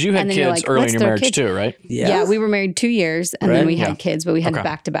fixed. Because you had And then you're kids like, early in let's your throw marriage kids. too, right? Yeah, we were married 2 years and then we had Yeah. kids, but we had Okay.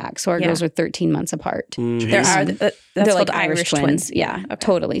 back to back. So our Yeah. girls were 13 months apart. There are that's They're called like Irish twins. Yeah, Okay.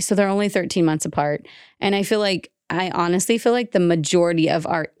 totally. So they're only 13 months apart. And I honestly feel like the majority of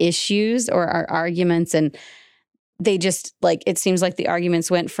our issues or our arguments, and they just like, it seems like the arguments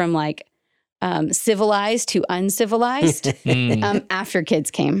went from like civilized to uncivilized after kids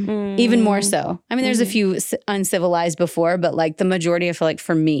came, even more so. I mean, there's a few uncivilized before, but like the majority, I feel like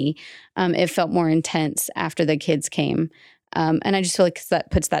for me, it felt more intense after the kids came. And I just feel like that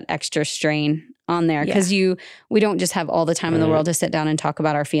puts that extra strain on there because we don't just have all the time in the world to sit down and talk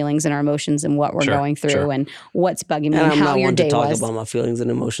about our feelings and our emotions and what we're going through and what's bugging me and I'm how not your one day to talk was. about my feelings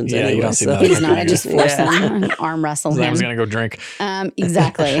and emotions Yeah, you anyway. don't seem So. that. He's not. I just force him and arm wrestle I him. was gonna go drink.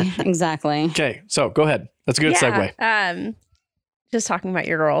 Exactly. Okay, so go ahead. That's a good segue. Just talking about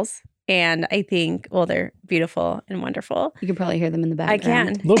your girls. And I think, well, they're beautiful and wonderful. You can probably hear them in the I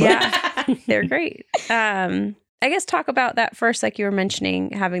background. can. Little bit. Yeah. They're great. I guess talk about that first, like you were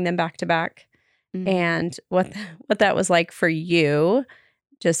mentioning, having them back to back and what that was like for you,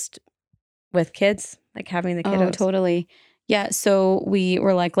 just with kids, like having the kiddos. Oh, totally. Yeah. So we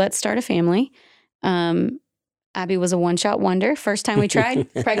were like, let's start a family. Abby was a one-shot wonder. First time we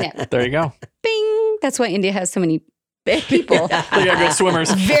tried, pregnant. There you go. Bing. That's why India has so many people. They got good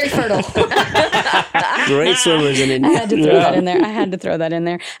swimmers. Very fertile. Great swimmers in India. I had to throw that in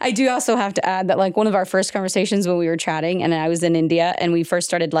there. I do also have to add that like one of our first conversations when we were chatting and I was in India and we first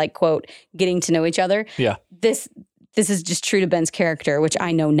started like, quote, getting to know each other. Yeah. This this is just true to Ben's character, which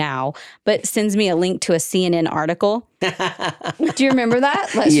I know now, but sends me a link to a CNN article. Do you remember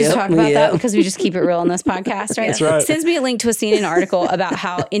that? Let's just talk about that because we just keep it real on this podcast, right? That's right. Sends me a link to a CNN article about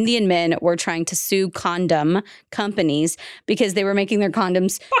how Indian men were trying to sue condom companies because they were making their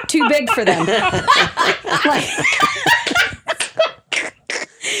condoms too big for them. Like,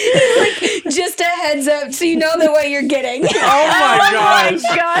 just a heads up so you know the way you're getting. Oh my gosh.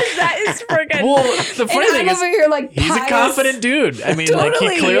 That is freaking. Well, the funny thing I'm is, over here like he's pious. a confident dude. I mean, like,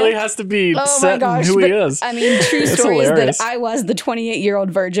 Totally, he clearly has to be set in who he is. I mean, true It's story is hilarious. that I was the 28-year-old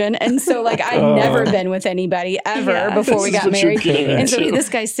virgin. And so, like, I'd never been with anybody ever before we This is got what you're married. getting And so into. this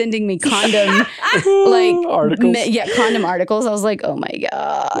guy's sending me condom, like, Articles. condom articles. I was like, oh my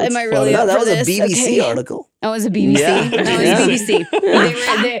God, am I really No, up that for was this? a BBC Okay. article. Oh, it was a BBC. Yeah. No, it was Yeah.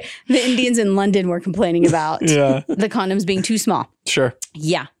 BBC. The Indians in London were complaining about Yeah, the condoms being too small. sure.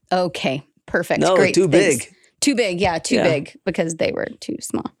 Yeah. Okay. Perfect. No, Great. too Thanks. big. Too big. Yeah. Too Yeah. big because they were too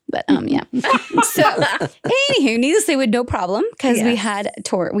small. But yeah. So anywho, needless to say, we had no problem because we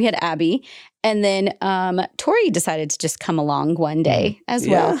had Abby. And then Tori decided to just come along one day as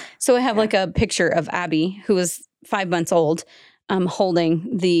well. Yeah. So I have like a picture of Abby, who was 5 months old,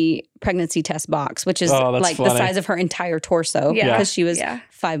 holding the pregnancy test box, which is Oh, that's like funny. the size of her entire torso Yeah. because she was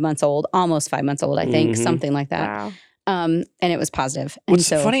 5 months old, almost 5 months old, I think, Mhm. something like that. Wow. And it was positive. And What's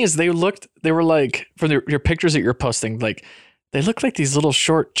funny is they were like, from your pictures that you're posting, like, they look like these little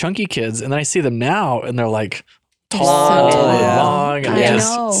short, chunky kids. And then I see them now and they're like tall So and tall. long. And I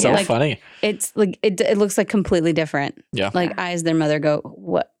just know. so Like, funny. It's like it looks like completely different. Yeah. Like I, as their mother, go,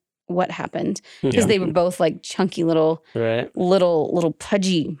 what happened? Because Yeah. they were both like chunky little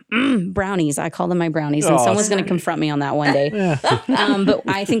pudgy brownies. I call them my brownies, and Oh, someone's going to confront me on that one day. Yeah. But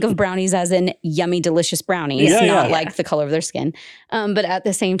I think of brownies as in yummy, delicious brownies, Yeah, not yeah. like the color of their skin. But at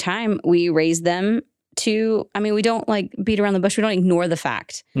the same time, we raise them to. I mean, we don't like beat around the bush. We don't ignore the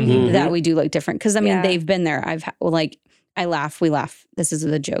fact Mhm. that we do look different. Because I mean, Yeah. they've been there. I laugh. We laugh. This is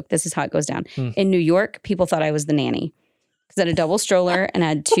the joke. This is how it goes down. Hmm. In New York, people thought I was the nanny because I had a double stroller and I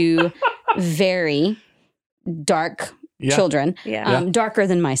had two very dark Yeah. children, Yeah. darker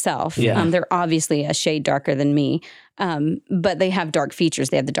than myself. Yeah. They're obviously a shade darker than me, but they have dark features.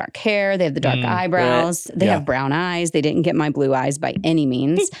 They have the dark hair. They have the dark eyebrows. They Yeah. have brown eyes. They didn't get my blue eyes by any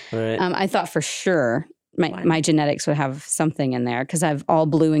means. Right. I thought for sure my genetics would have something in there because I have all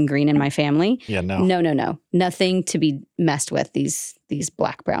blue and green in my family. Yeah, no. No. Nothing to be messed with, these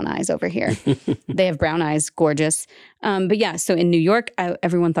black brown eyes over here. They have brown eyes, gorgeous. But yeah, so in New York,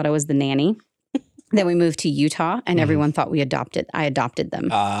 everyone thought I was the nanny. Then we moved to Utah and everyone thought I adopted them.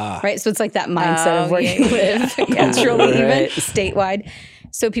 Right? So it's like that mindset of where you live, culturally, even Right. statewide.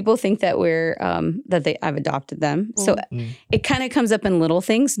 So people think that I've adopted them. So it kind of comes up in little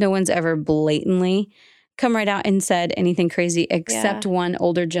things. No one's ever blatantly come right out and said anything crazy, except one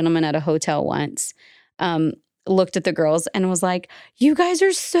older gentleman at a hotel once looked at the girls and was like, "You guys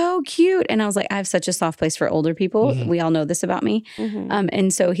are so cute." And I was like, I have such a soft place for older people. We all know this about me.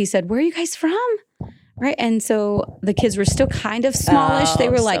 And so he said, "Where are you guys from?" Right. And so the kids were still kind of smallish. They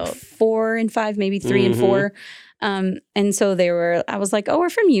were like 4 and 5, maybe 3 and 4. And so I was like, "Oh, we're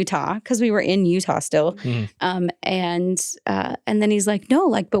from Utah," because we were in Utah still. And then he's like, "No,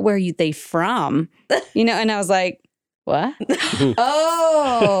 like, but where are they from?" And I was like, "What?"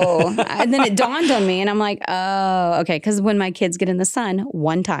 Oh, and then it dawned on me and I'm like, "Oh, okay." Because when my kids get in the sun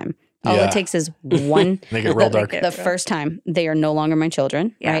one time, all Yeah. it takes is one. They get real dark. The first time they are no longer my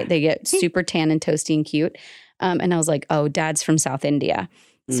children, right? They get super tan and toasty and cute. And I was like, "Oh, dad's from South India."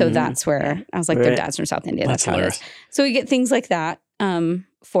 So that's where I was like, "Their dad's from South India." That's how hilarious. it is. So we get things like that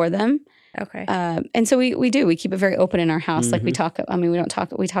for them. Okay. And so we do. We keep it very open in our house. Like we talk. I mean, we don't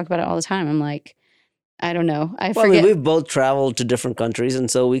talk. We talk about it all the time. I'm like, I don't know. I Well, I forget. mean, we've both traveled to different countries, and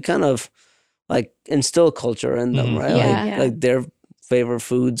so we kind of like instill culture in them, right? Yeah. Like, like their favorite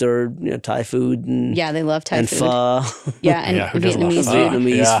foods are Thai food and Yeah, they love Thai and food. pho, Yeah, and Yeah, who doesn't love Vietnamese pho? food.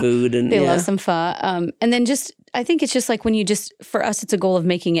 Vietnamese Yeah. food, and They love some pho. And then I think it's just like when for us, it's a goal of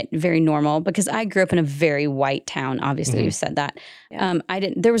making it very normal because I grew up in a very white town. Obviously, you said that. Yeah.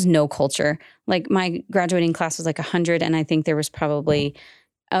 There was no culture. Like my graduating class was like 100. And I think there was probably,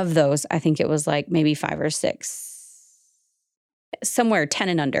 of those, I think it was like maybe 5 or 6, somewhere 10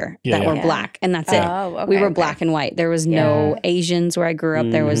 and under that were Yeah. black. And that's it. Oh, okay, We were okay. black and white. There was no Asians where I grew up.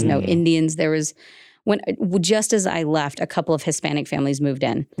 There was no Indians. There was just as I left, a couple of Hispanic families moved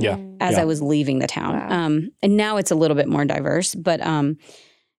in Yeah. as I was leaving the town. Wow. And now it's a little bit more diverse, but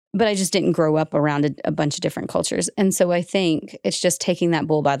I just didn't grow up around a bunch of different cultures. And so I think it's just taking that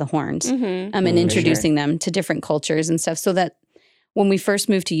bull by the horns Mm-hmm. and introducing them to different cultures and stuff so that when we first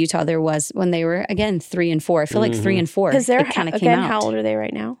moved to Utah, there was when they were again 3 and 4. I feel like 3 and 4. Because they're kind of came again. out. How old are they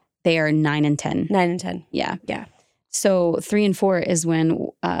right now? They are 9 and 10. 9 and 10. Yeah. Yeah. So 3 and 4 is when,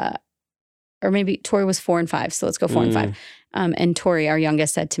 or maybe Tori was 4 and 5. So let's go 4 and 5. And Tori, our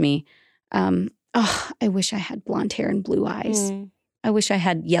youngest, said to me, I wish I had blonde hair and blue eyes. I wish I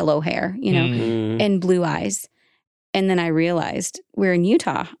had yellow hair, and blue eyes. And then I realized we're in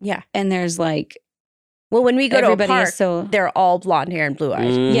Utah. Yeah. And there's like, well, when we go to a park, so they're all blonde hair and blue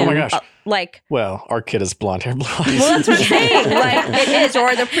eyes. Yeah. Oh my gosh. Well, our kid is blonde hair, blue eyes. Well, that's what I'm saying. Like it is,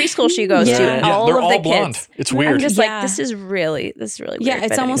 or the preschool she goes to. they're All of the blonde. kids. It's weird. I'm just like, this is really weird. Yeah,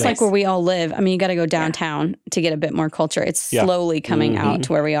 it's almost anyways. like where we all live. I mean, you got to go downtown to get a bit more culture. It's slowly coming out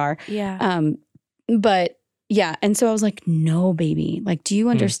to where we are. Yeah. But yeah, and so I was like, no, baby. Like, do you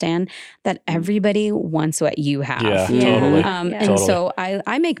understand that everybody wants what you have? Yeah, totally. And so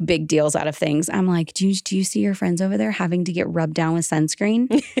I make big deals out of things. I'm like, do you see your friends over there having to get rubbed down with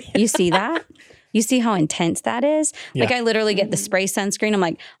sunscreen? You see that? You see how intense that is? Yeah. Like I literally get the spray sunscreen. I'm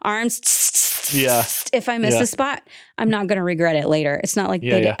like, arms. Yeah. If I miss a spot, I'm not going to regret it later. It's not like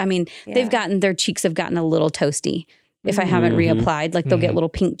I mean, their cheeks have gotten a little toasty. If I haven't reapplied, like they'll get little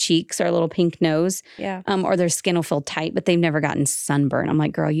pink cheeks or a little pink nose. Yeah. Or their skin will feel tight, but they've never gotten sunburn. I'm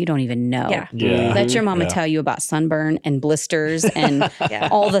like, girl, you don't even know. Yeah. Let your mama tell you about sunburn and blisters and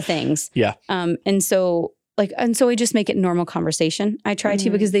all the things. Yeah. And so we just make it normal conversation. I try to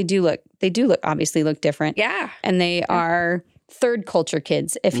because they do look obviously look different. Yeah. And they are third culture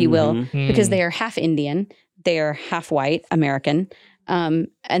kids, if you will, because they are half Indian, they are half white American. And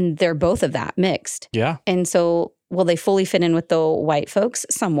they're both of that mixed. Yeah. And so will they fully fit in with the white folks?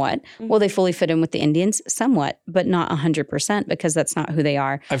 Somewhat. Will they fully fit in with the Indians? Somewhat, but not 100% because that's not who they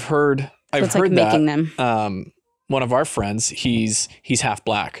are. I've heard like that. making them. One of our friends, he's half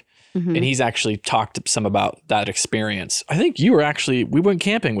black. And he's actually talked some about that experience. I think we went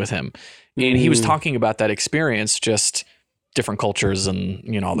camping with him and he was talking about that experience, just different cultures and,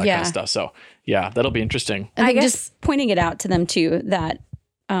 all that kind of stuff. So yeah, that'll be interesting. And I guess just pointing it out to them too, that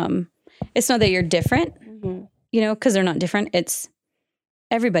it's not that you're different, because they're not different. It's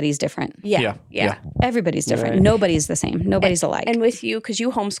everybody's different. Yeah. Everybody's different. Right. Nobody's the same. Nobody's alike. And with you, because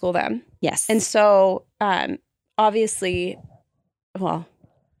you homeschool them. Yes. And so obviously, well,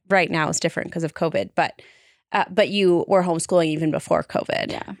 right now it's different because of COVID, but you were homeschooling even before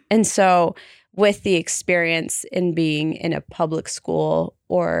COVID. Yeah. And so with the experience in being in a public school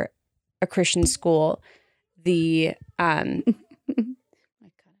or a Christian school, the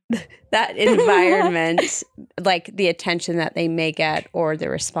that environment, like the attention that they may get or the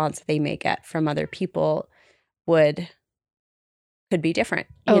response that they may get from other people could be different,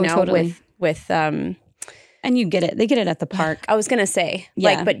 totally. with and you get it. They get it at the park. I was going to say,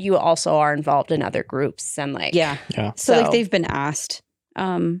 but you also are involved in other groups and Yeah. So like they've been asked,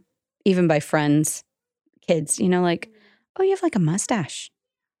 even by friends, kids, like, oh, you have like a mustache.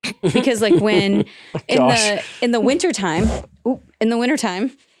 Because like when in the wintertime,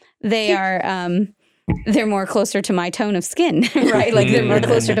 they are they're more closer to my tone of skin, right? Like they're more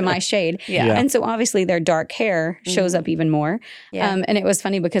closer to my shade. Yeah. And so obviously their dark hair shows up even more. Yeah. And it was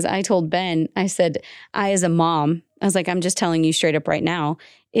funny because I told Ben, I said, as a mom, I was like, I'm just telling you straight up right now,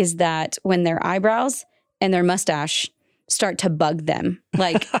 is that when their eyebrows and their mustache start to bug them,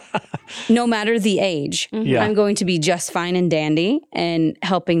 like no matter the age, I'm going to be just fine and dandy and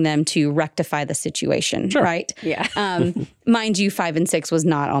helping them to rectify the situation, right? Yeah. Mind you, 5 and 6 was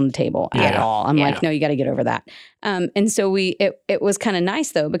not on the table at all. I'm like, no, you got to get over that. And so it was kind of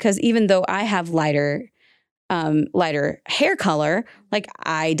nice though, because even though I have lighter hair color, like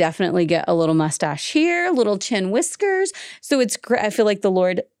I definitely get a little mustache here, a little chin whiskers. So it's great. I feel like the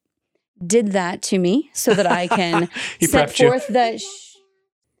Lord did that to me so that I can set forth that.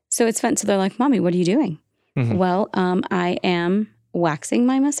 So it's fun. So they're like, Mommy, what are you doing? Well, I am waxing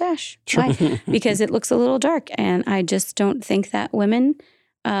my mustache. Why? Because it looks a little dark. And I just don't think that women,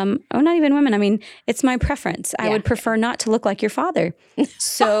 not even women. I mean, it's my preference. I would prefer not to look like your father.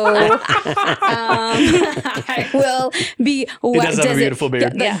 So I will be. He does have a beautiful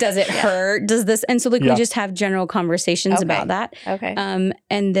beard. Does it hurt? Does this? And so like we just have general conversations about that. Okay.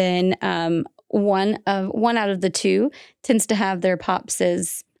 And then one out of the two tends to have their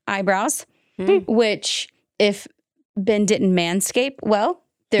pops' eyebrows, which if Ben didn't manscape, well,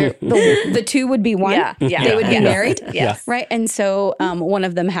 the two would be one. Yeah. They would be married. Yes. Right. And so one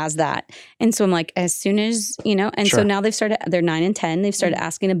of them has that. And so I'm like, as soon as, and so now they're 9 and 10. They've started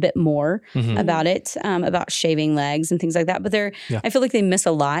asking a bit more about it, about shaving legs and things like that. But I feel like they miss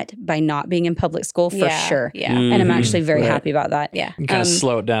a lot by not being in public school for sure. Yeah. And I'm actually very happy about that. Yeah. You kind of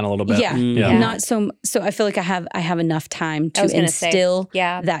slow it down a little bit. Yeah. Not so I feel like I have enough time to instill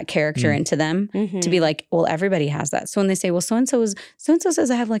that character into them to be like, well, everybody has that. So when they say, well, so-and-so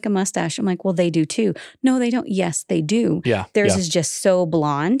says I have like a mustache. I'm like, well, they do too. No, they don't. Yes, they do. Yeah. Theirs is just so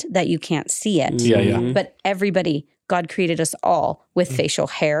blonde that you can't see it. Yeah. But everybody, God created us all with facial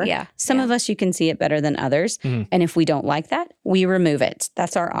hair. Yeah. Some of us, you can see it better than others. And if we don't like that, we remove it.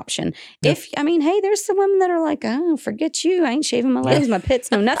 That's our option. Hey, there's some women that are like, oh, forget you. I ain't shaving my legs, my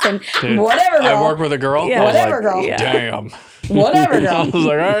pits, no nothing. Dude, whatever, girl. I work with a girl. Yeah. Whatever, girl. Damn. Whatever, girl. I was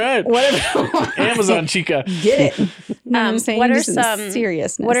like, all right. Whatever. Amazon chica. Get it. I'm saying? What are Just some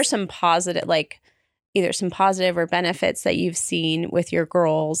seriousness? What are some positive, like either some positive or benefits that you've seen with your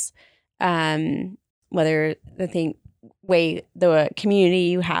girls? Whether the community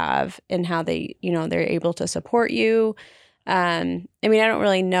you have and how they, they're able to support you. I don't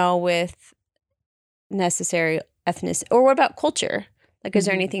really know with necessary ethnicity, or what about culture? Like, is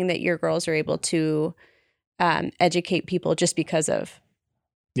there anything that your girls are able to educate people just because of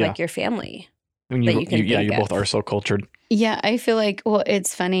like your family? You both are so cultured. Yeah, I feel like, well,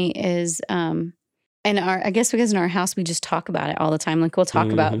 it's funny is, I guess because in our house, we just talk about it all the time. Like we'll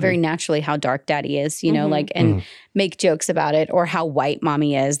talk about very naturally how dark daddy is, and make jokes about it, or how white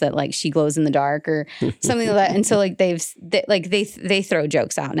mommy is, that like she glows in the dark or something like that. And so like they throw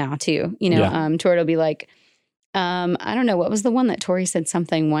jokes out now too, Tori will be like, I don't know, what was the one that Tori said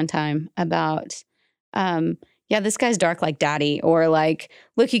something one time about, this guy's dark like daddy, or like,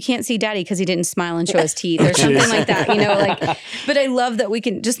 look, you can't see daddy because he didn't smile and show his teeth, or something like that, but I love that we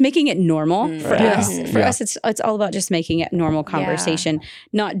can just making it normal for us. For us, it's all about just making it normal conversation,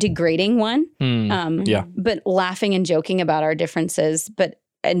 not degrading one, but laughing and joking about our differences,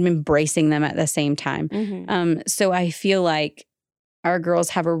 and embracing them at the same time. So I feel like our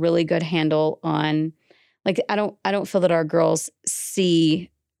girls have a really good handle on, like, I don't feel that our girls see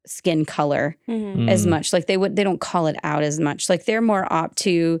skin color as much. Like they don't call it out as much. Like they're more apt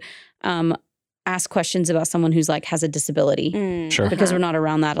to ask questions about someone who's like has a disability, because we're not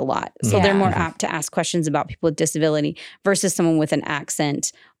around that a lot. So they're more apt to ask questions about people with disability versus someone with an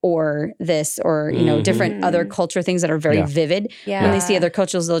accent or this, or different other culture things that are very vivid. When they see other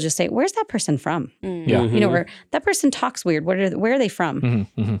cultures, they'll just say, "Where's that person from?" Or that person talks weird. Where are they from?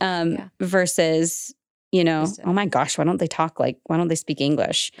 Versus, oh my gosh, why don't they speak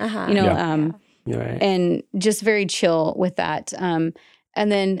English? Right. And just very chill with that. And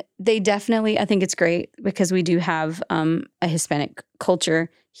then they definitely, I think it's great because we do have a Hispanic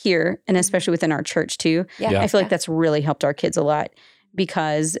culture here, and especially within our church too. I feel like that's really helped our kids a lot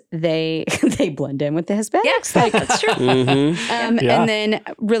because they blend in with the Hispanics. Like, that's true. And then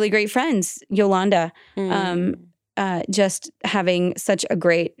really great friends, Yolanda. Just having such a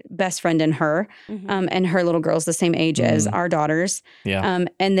great best friend in her, and her little girl's the same age as our daughters. And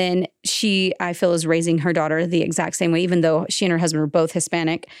then she, I feel, is raising her daughter the exact same way, even though she and her husband are both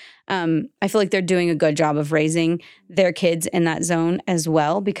Hispanic. I feel like they're doing a good job of raising their kids in that zone as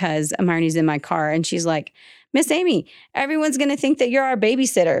well, because Marnie's in my car and she's like, Miss Amy, everyone's going to think that you're our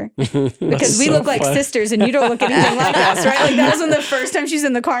babysitter because we look like sisters and you don't look anything like us, right? Like that was when the first time she's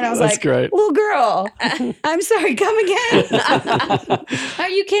in the car and I was great. Little girl, I'm sorry, come again. Are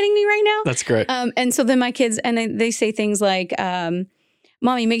you kidding me right now? That's great. And so then my kids, and they say things like,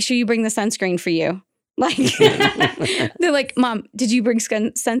 Mommy, make sure you bring the sunscreen for you. Like, they're like, Mom, did you bring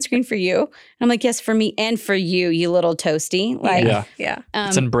sunscreen for you? And I'm like, yes, for me and for you, you little toasty. Like,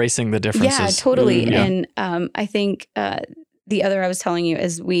 it's embracing the differences. Yeah, totally. And I think the other I was telling you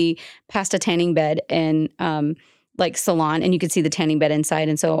is we passed a tanning bed in like salon, and you could see the tanning bed inside.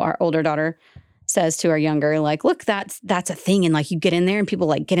 And so our older daughter says to our younger, like, look, that's a thing. And like, you get in there and people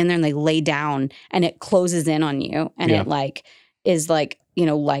like get in there and they lay down and it closes in on you. And it like is like,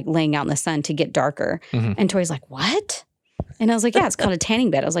 like laying out in the sun to get darker. And Tori's like, what? And I was like, yeah, it's called a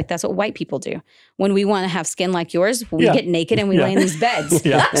tanning bed. I was like, that's what white people do. When we want to have skin like yours, we get naked and we lay in these beds so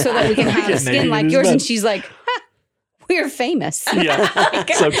that we can have skin like yours. And she's like, we're famous.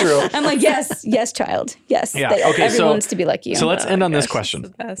 So true. I'm like, yes, child. Yes. Yeah. Okay, everyone wants to be like you. So let's end on this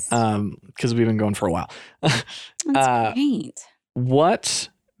question. Because we've been going for a while. That's great. What,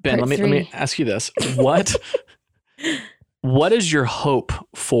 Ben, let me ask you this. What is your hope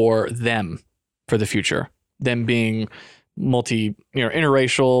for them for the future? Them being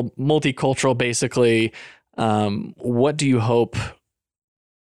interracial, multicultural, basically. What do you hope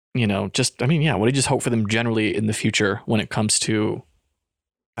what do you just hope for them generally in the future when it comes to,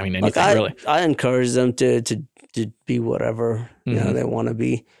 anything really? I encourage them to be whatever they want to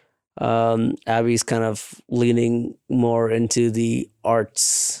be. Abby's kind of leaning more into the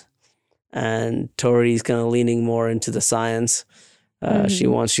arts, and Tori's kind of leaning more into the science. She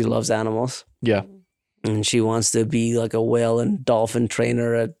loves animals. Yeah. And she wants to be like a whale and dolphin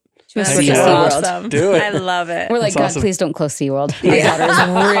trainer at Awesome. Do it. I love it. We're like, God, please don't close SeaWorld. My daughter is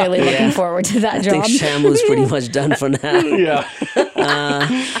really looking forward to that job. I think Shamu's pretty much done for now. Yeah.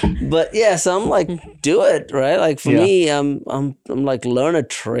 But yeah, so I'm like, do it, right? Like for me, I'm like, learn a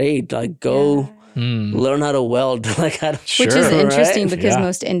trade, like go learn how to weld, like which is interesting because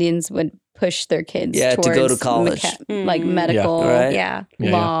most Indians would push their kids towards to go to college, like medical,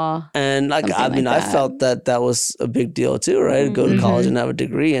 law, and like I felt that was a big deal too, right? Go to college and have a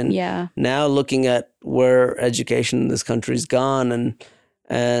degree, and now looking at where education in this country's gone,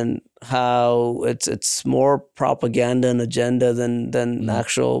 and how it's more propaganda and agenda than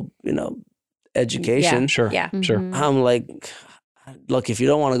actual education. Sure. I'm like, look, if you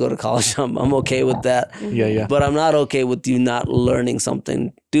don't want to go to college, I'm okay with that. Yeah. But I'm not okay with you not learning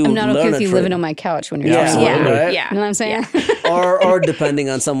something. I'm not okay with you living on my couch when you're right? You know what I'm saying? or depending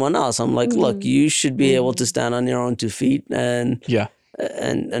on someone else. I'm like, look, you should be able to stand on your own 2 feet and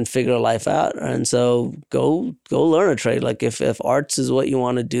figure life out. And so go learn a trade. Like if arts is what you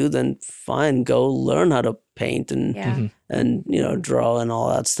want to do, then fine, go learn how to paint and draw and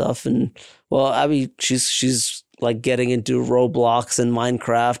all that stuff. And well, Abby, she's like getting into Roblox and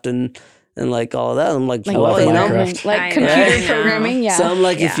Minecraft and like all of that. I'm like well, like computer programming. Yeah. So I'm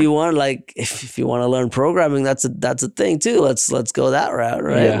like, if you want to learn programming, that's a thing too. Let's go that route,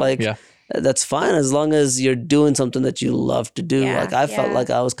 right? That's fine as long as you're doing something that you love to do. Like I felt like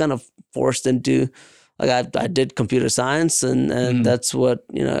I was kind of forced into, like I did computer science and that's what,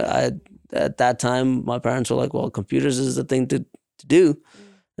 at that time my parents were like, well, computers is the thing to do.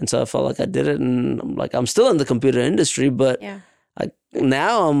 And so I felt like I did it, and I'm still in the computer industry, but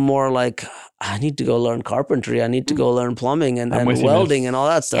now I'm more like, I need to go learn carpentry. I need to go learn plumbing and welding and all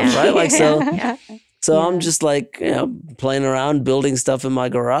that stuff, right? Like so I'm just like playing around building stuff in my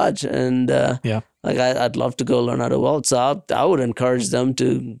garage, and like I'd love to go learn how to weld. So I would encourage them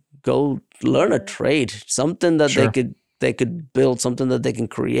to go learn a trade, something that they could build, something that they can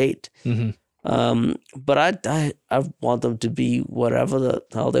create. But I want them to be whatever the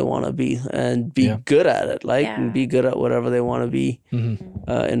hell they want to be and be good at it, and be good at whatever they want to be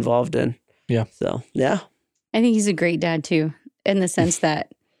involved in. Yeah. So, I think he's a great dad too, in the sense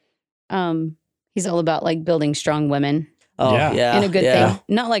that he's all about like building strong women. Oh, yeah. In a good thing.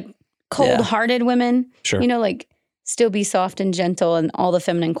 Not like cold-hearted women. Sure. Like still be soft and gentle and all the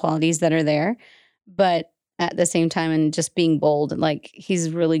feminine qualities that are there. But at the same time, and just being bold, like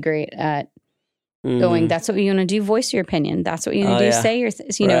he's really great at going, that's what you want to do, voice your opinion. That's what you want to do, say your,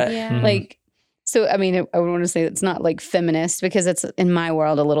 like, so, I would want to say it's not like feminist because it's in my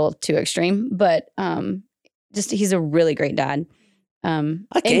world a little too extreme, but just he's a really great dad.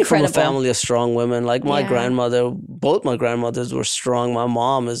 I came from a family of strong women. Like my grandmother, both my grandmothers were strong. My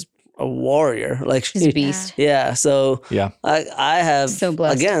mom is a warrior. Like she's a beast. Yeah. So I have, so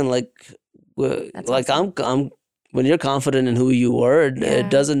blessed. Again, I'm when you're confident in who you are, it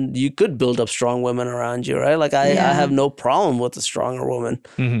doesn't, you could build up strong women around you, right? Like I have no problem with a stronger woman.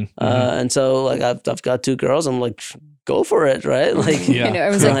 And so like I've got 2 girls. I'm like, go for it, right? Like, I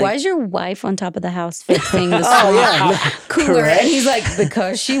was like, why is your wife on top of the house fixing the cooler? And he's like,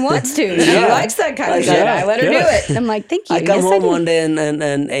 because she wants to. She likes that kind of shit. I let her do it. And I'm like, thank you. I come home one day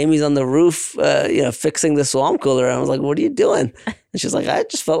and Amy's on the roof, fixing the swamp cooler. And I was like, what are you doing? And she's like, I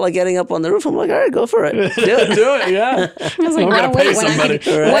just felt like getting up on the roof. I'm like, all right, go for it. Do it. Do it, yeah. I was like, wait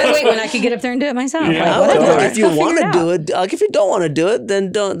when I could get up there and do it myself. Yeah. Like, if you want to do it, like if you don't want to do it,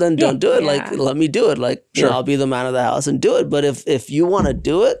 then don't do it. Like, let me do it. Like, I'll be the man of the house and do it. But if you want to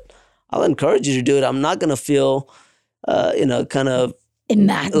do it, I'll encourage you to do it. I'm not going to feel, kind of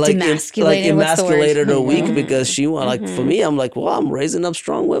emasculated or weak because she want. Like for me, I'm like, well, I'm raising up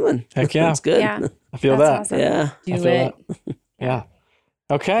strong women. Heck yeah, that's good. Yeah. I feel that. Awesome. Yeah, do it. Yeah.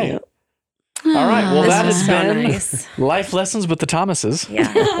 Okay. Yeah. All right. Well, that has been nice. Life lessons with the Thomases.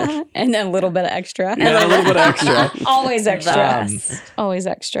 Yeah. And a little bit of extra. Yeah, a little bit of extra. Always extra. Always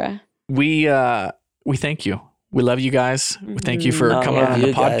extra. We thank you. We love you guys. We thank you for coming on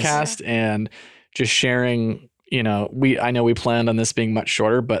the podcast and just sharing. I know we planned on this being much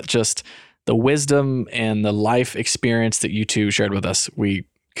shorter, but just the wisdom and the life experience that you two shared with us, we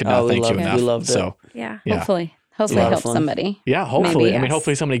could not thank you enough. We loved it. So hopefully Hopefully A it lot of helps fun. somebody. Yeah, hopefully. Maybe, I mean, yes.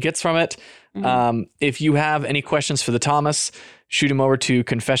 hopefully somebody gets from it. If you have any questions for the Thomas, shoot them over to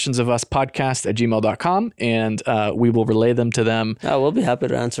confessionsofuspodcast@gmail.com and we will relay them to them. We'll be happy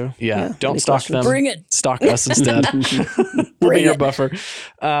to answer. Yeah, don't any stalk questions? them. Bring it. Stalk us instead. We'll be your buffer.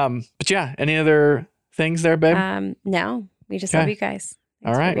 But yeah, any other things there, babe? No, we just Okay. love you guys.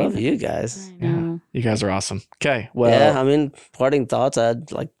 All right. Love you guys. Yeah, you guys are awesome. Okay, well, Yeah, I mean, parting thoughts.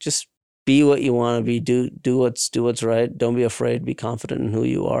 I'd like just be what you want to be. Do what's right. Don't be afraid. Be confident in who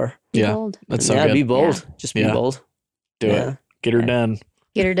you are. Be Yeah. bold. that's so yeah, good. be bold. Just be Yeah. bold. Do Yeah. it. Get her done.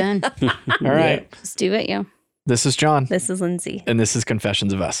 Get her done. All right. Just do it, yo. This is John, This is Lindsay. and this is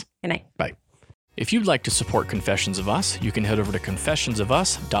Confessions of Us. Good night. Bye. If you'd like to support Confessions of Us, you can head over to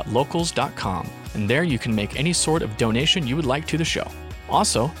confessionsofus.locals.com, and there you can make any sort of donation you would like to the show.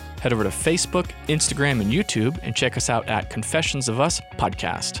 Also, head over to Facebook, Instagram, and YouTube and check us out at Confessions of Us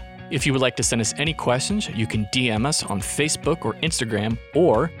Podcast. If you would like to send us any questions, you can DM us on Facebook or Instagram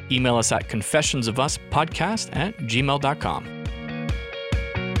or email us at confessionsofuspodcast@gmail.com.